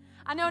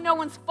 I know no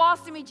one's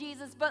forcing me,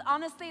 Jesus, but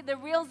honestly, the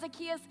real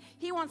Zacchaeus,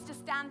 he wants to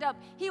stand up.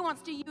 He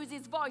wants to use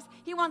his voice.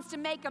 He wants to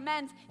make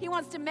amends. He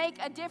wants to make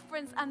a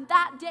difference. And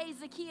that day,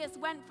 Zacchaeus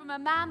went from a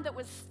man that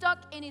was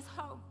stuck in his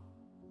home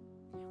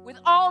with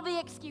all the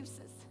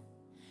excuses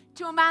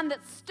to a man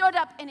that stood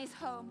up in his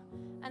home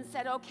and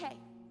said, okay,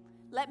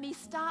 let me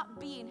start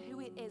being who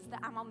it is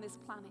that I'm on this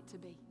planet to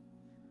be.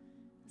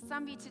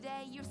 Some of you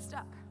today, you're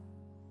stuck.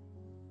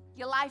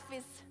 Your life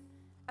is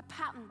a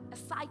pattern, a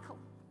cycle,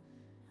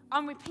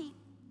 on repeat.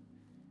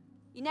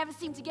 You never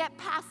seem to get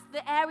past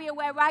the area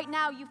where right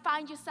now you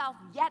find yourself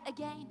yet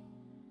again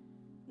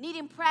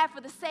needing prayer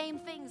for the same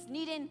things,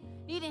 needing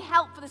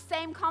help for the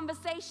same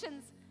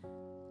conversations.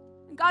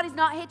 And God is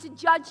not here to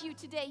judge you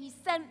today. He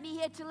sent me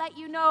here to let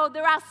you know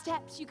there are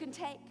steps you can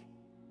take.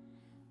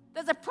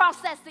 There's a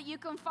process that you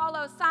can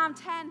follow. Psalm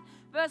 10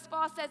 verse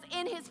 4 says,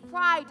 in his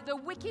pride, the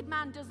wicked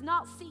man does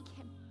not seek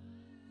him.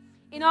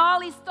 In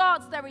all his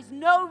thoughts, there is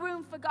no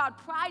room for God.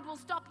 Pride will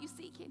stop you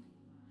seeking.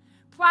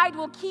 Pride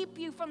will keep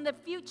you from the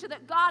future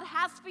that God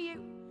has for you.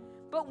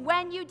 But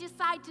when you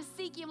decide to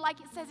seek him,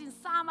 like it says in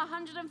Psalm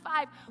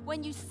 105,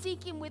 when you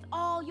seek him with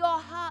all your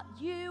heart,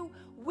 you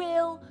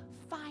will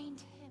find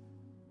him.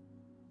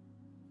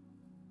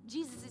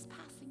 Jesus is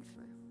passing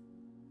through.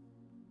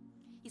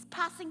 He's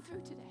passing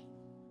through today.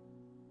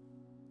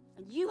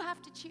 And you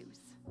have to choose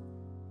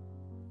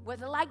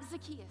whether, like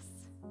Zacchaeus,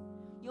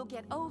 you'll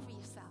get over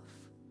yourself,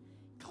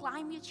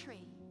 climb your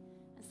tree,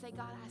 and say,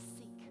 God, I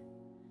seek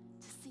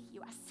to see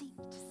you. I seek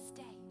to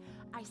stay.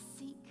 I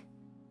seek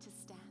to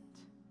stand.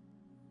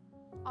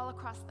 All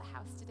across the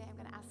house today, I'm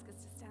going to ask us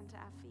to stand to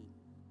our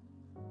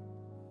feet.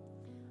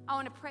 I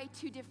want to pray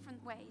two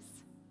different ways.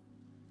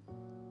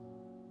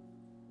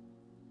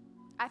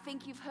 I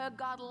think you've heard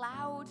God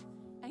loud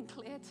and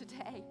clear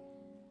today.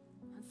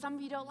 And some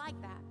of you don't like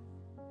that.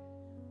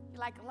 You're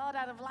like, Lord,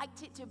 I'd have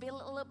liked it to be a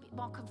little bit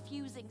more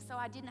confusing so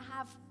I didn't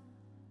have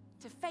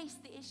to face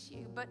the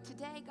issue. But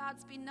today,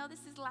 God's been, no,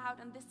 this is loud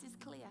and this is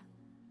clear.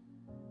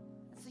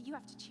 And so you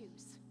have to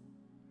choose.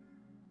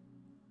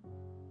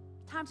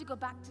 Time to go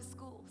back to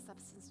school,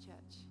 Substance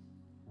Church.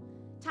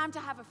 Time to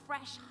have a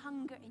fresh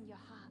hunger in your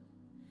heart.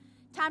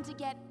 Time to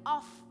get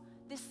off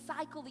this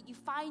cycle that you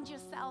find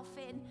yourself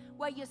in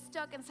where you're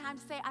stuck, and it's time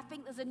to say, I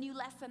think there's a new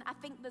lesson. I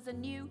think there's a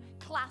new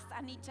class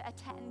I need to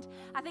attend.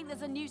 I think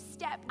there's a new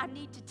step I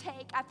need to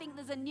take. I think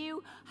there's a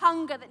new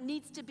hunger that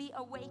needs to be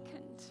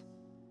awakened.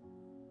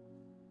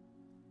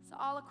 So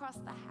all across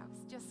the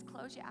house, just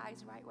close your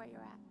eyes right where you're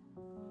at.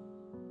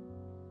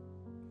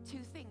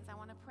 Two things I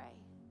want to pray.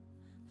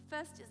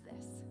 First is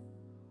this.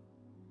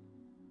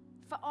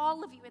 For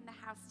all of you in the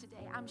house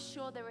today, I'm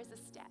sure there is a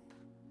step.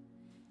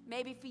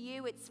 Maybe for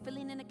you, it's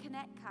filling in a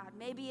Connect card.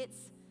 Maybe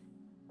it's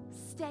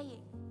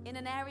staying in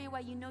an area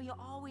where you know you'll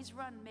always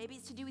run. Maybe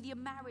it's to do with your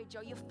marriage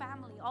or your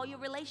family or your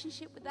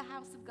relationship with the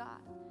house of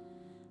God.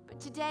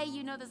 But today,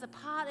 you know there's a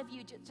part of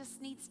you that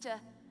just needs to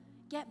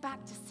get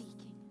back to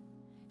seeking.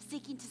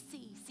 Seeking to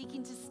see,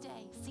 seeking to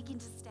stay, seeking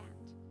to stand.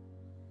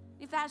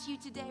 If that's you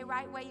today,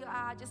 right where you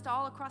are, just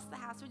all across the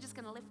house, we're just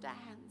going to lift our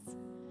hands.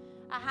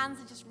 Our hands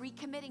are just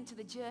recommitting to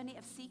the journey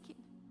of seeking.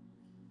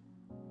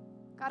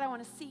 God, I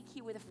want to seek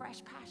you with a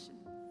fresh passion.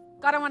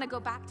 God, I want to go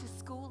back to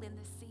school in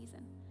this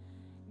season.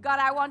 God,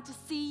 I want to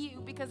see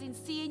you, because in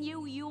seeing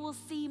you, you will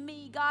see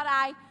me. God,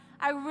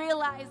 I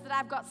realize that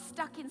I've got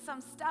stuck in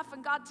some stuff,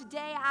 and God,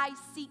 today I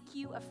seek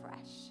you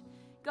afresh.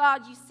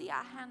 God, you see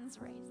our hands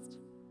raised.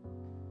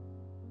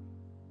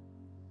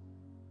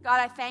 God,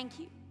 I thank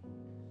you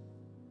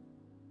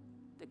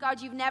that,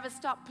 God, you've never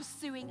stopped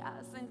pursuing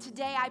us. And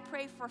today I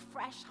pray for a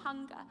fresh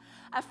hunger,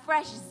 a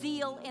fresh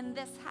zeal in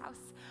this house.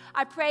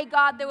 I pray,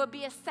 God, there will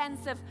be a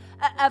sense of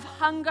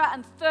hunger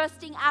and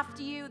thirsting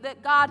after you,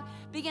 that God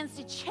begins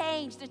to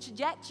change the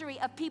trajectory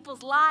of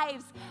people's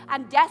lives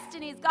and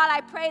destinies. God,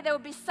 I pray there will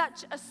be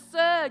such a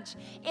surge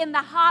in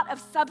the heart of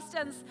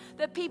substance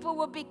that people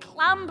will be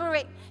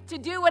clambering to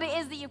do what it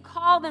is that you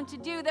call them to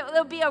do, that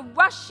there will be a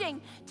rushing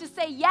to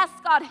say, yes,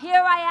 God,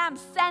 here I am,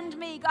 send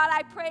me. God,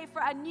 I pray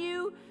for a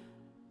new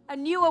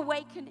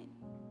awakening.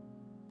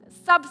 That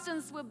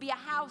substance will be a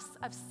house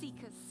of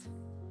seekers,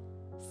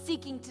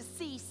 seeking to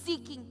see,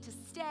 seeking to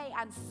stay,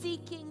 and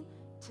seeking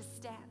to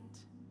stand.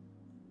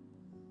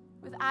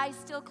 With eyes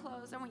still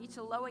closed, I want you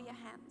to lower your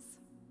hands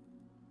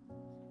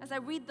as I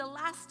read the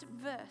last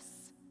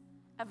verse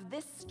of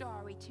this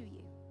story to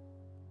you.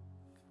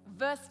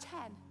 Verse 10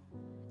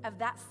 of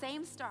that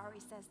same story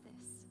says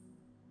this: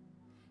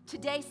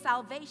 today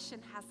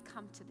salvation has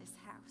come to this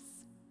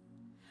house,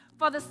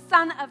 for the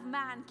Son of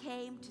Man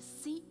came to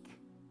seek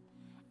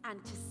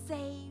and to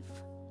save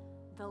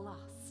the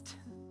lost.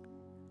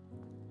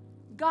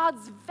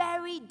 God's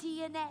very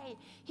DNA,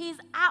 his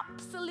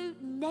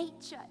absolute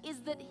nature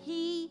is that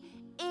he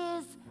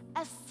is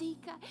a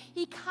seeker.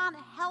 He can't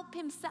help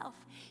himself.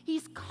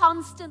 He's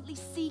constantly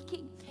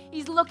seeking.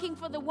 He's looking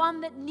for the one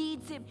that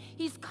needs him.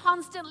 He's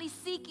constantly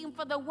seeking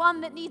for the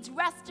one that needs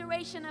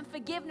restoration and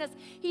forgiveness.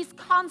 He's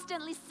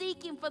constantly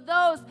seeking for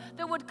those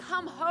that would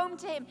come home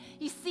to him.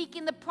 He's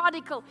seeking the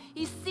prodigal.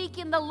 He's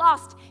seeking the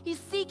lost. He's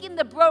seeking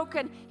the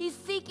broken. He's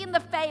seeking the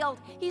failed.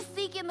 He's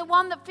seeking the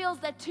one that feels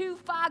they're too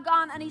far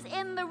gone. And he's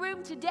in the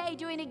room today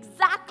doing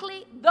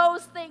exactly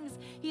those things.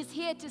 He's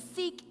here to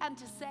seek and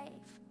to save.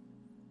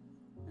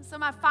 So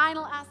my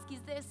final ask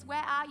is this: where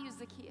are you,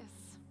 Zacchaeus?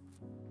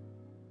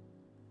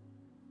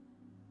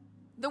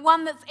 The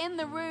one that's in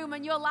the room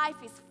and your life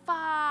is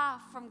far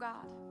from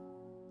God.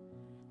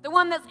 The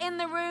one that's in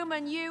the room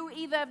and you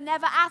either have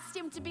never asked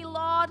him to be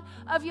Lord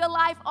of your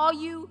life, or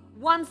you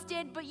once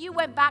did, but you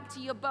went back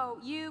to your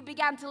boat. You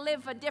began to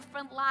live a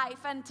different life.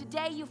 And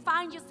today you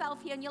find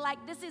yourself here and you're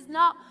like, this is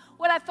not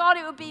what I thought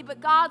it would be, but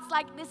God's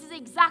like, this is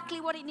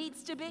exactly what it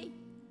needs to be.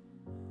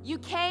 You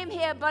came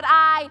here, but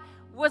I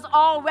was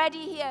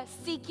already here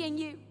seeking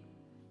you,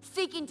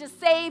 seeking to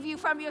save you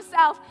from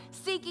yourself,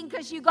 seeking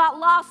because you got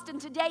lost,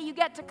 and today you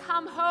get to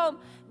come home.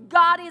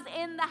 God is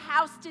in the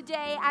house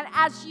today, and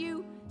as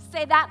you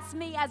say, that's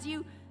me, as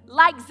you,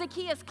 like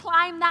Zacchaeus,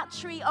 climb that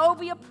tree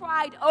over your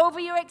pride, over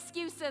your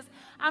excuses,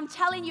 I'm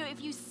telling you,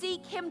 if you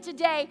seek him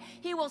today,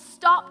 he will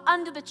stop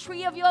under the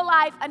tree of your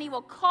life and he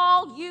will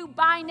call you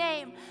by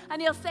name.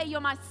 And he'll say, you're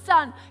my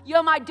son,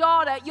 you're my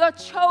daughter, you're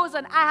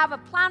chosen, I have a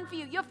plan for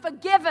you, you're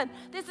forgiven.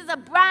 This is a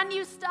brand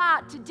new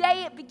start.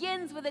 Today it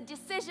begins with a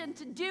decision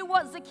to do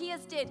what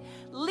Zacchaeus did.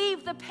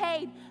 Leave the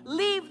pain,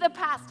 leave the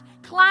past,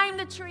 climb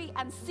the tree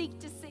and seek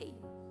to see.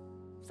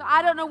 So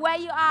I don't know where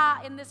you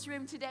are in this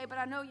room today, but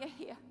I know you're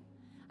here.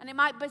 And it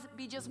might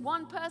be just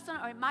one person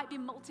or it might be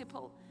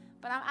multiple.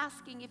 But I'm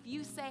asking, if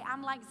you say,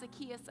 I'm like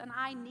Zacchaeus and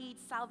I need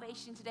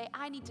salvation today,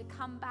 I need to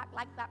come back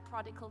like that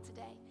prodigal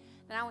today,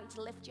 then I want you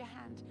to lift your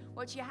hand.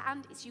 What's your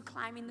hand? It's you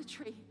climbing the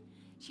tree.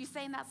 It's you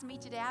saying, that's me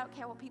today. I don't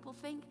care what people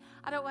think.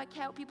 I don't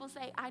care what people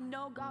say. I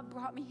know God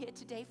brought me here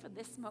today for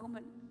this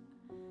moment.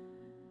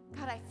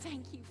 God, I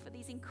thank you for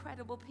these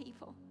incredible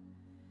people.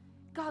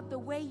 God, the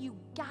way you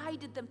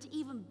guided them to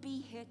even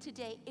be here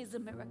today is a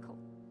miracle.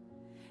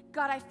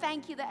 God, I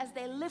thank you that as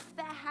they lift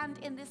their hand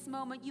in this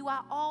moment, you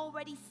are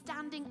already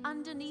standing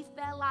underneath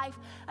their life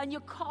and you're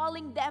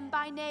calling them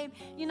by name.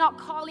 You're not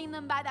calling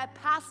them by their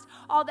past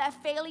or their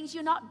failings.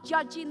 You're not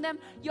judging them.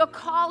 You're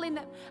calling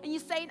them and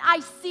you're saying, I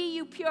see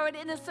you, pure and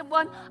innocent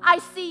one. I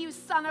see you,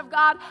 son of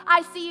God.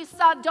 I see you,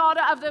 son,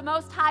 daughter of the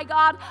Most High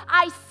God.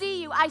 I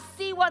see you. I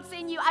see what's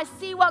in you. I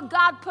see what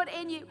God put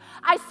in you.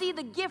 I see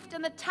the gift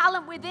and the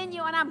talent within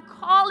you, and I'm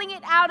calling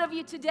it out of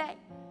you today.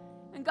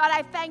 And God,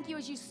 I thank you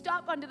as you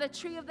stop under the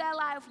tree of their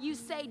life, you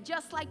say,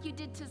 just like you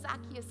did to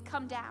Zacchaeus,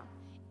 come down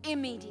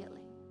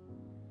immediately.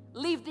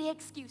 Leave the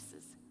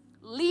excuses.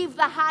 Leave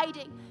the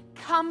hiding.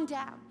 Come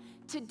down.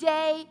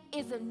 Today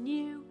is a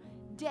new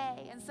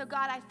day. And so,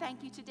 God, I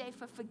thank you today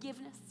for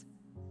forgiveness.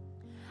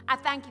 I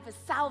thank you for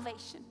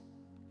salvation.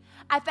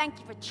 I thank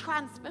you for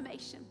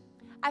transformation.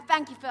 I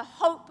thank you for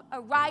hope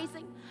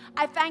arising.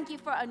 I thank you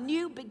for a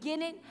new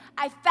beginning.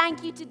 I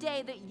thank you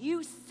today that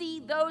you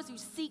see those who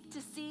seek to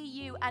see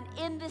you. And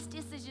in this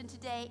decision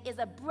today is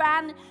a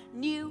brand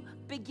new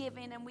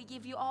beginning. And we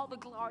give you all the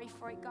glory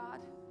for it,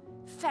 God.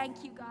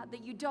 Thank you, God,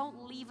 that you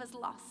don't leave us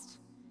lost,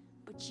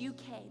 but you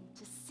came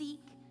to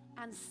seek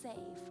and save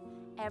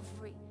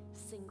every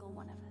single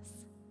one of us.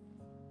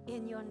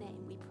 In your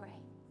name we pray.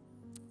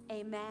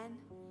 Amen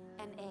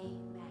and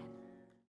amen.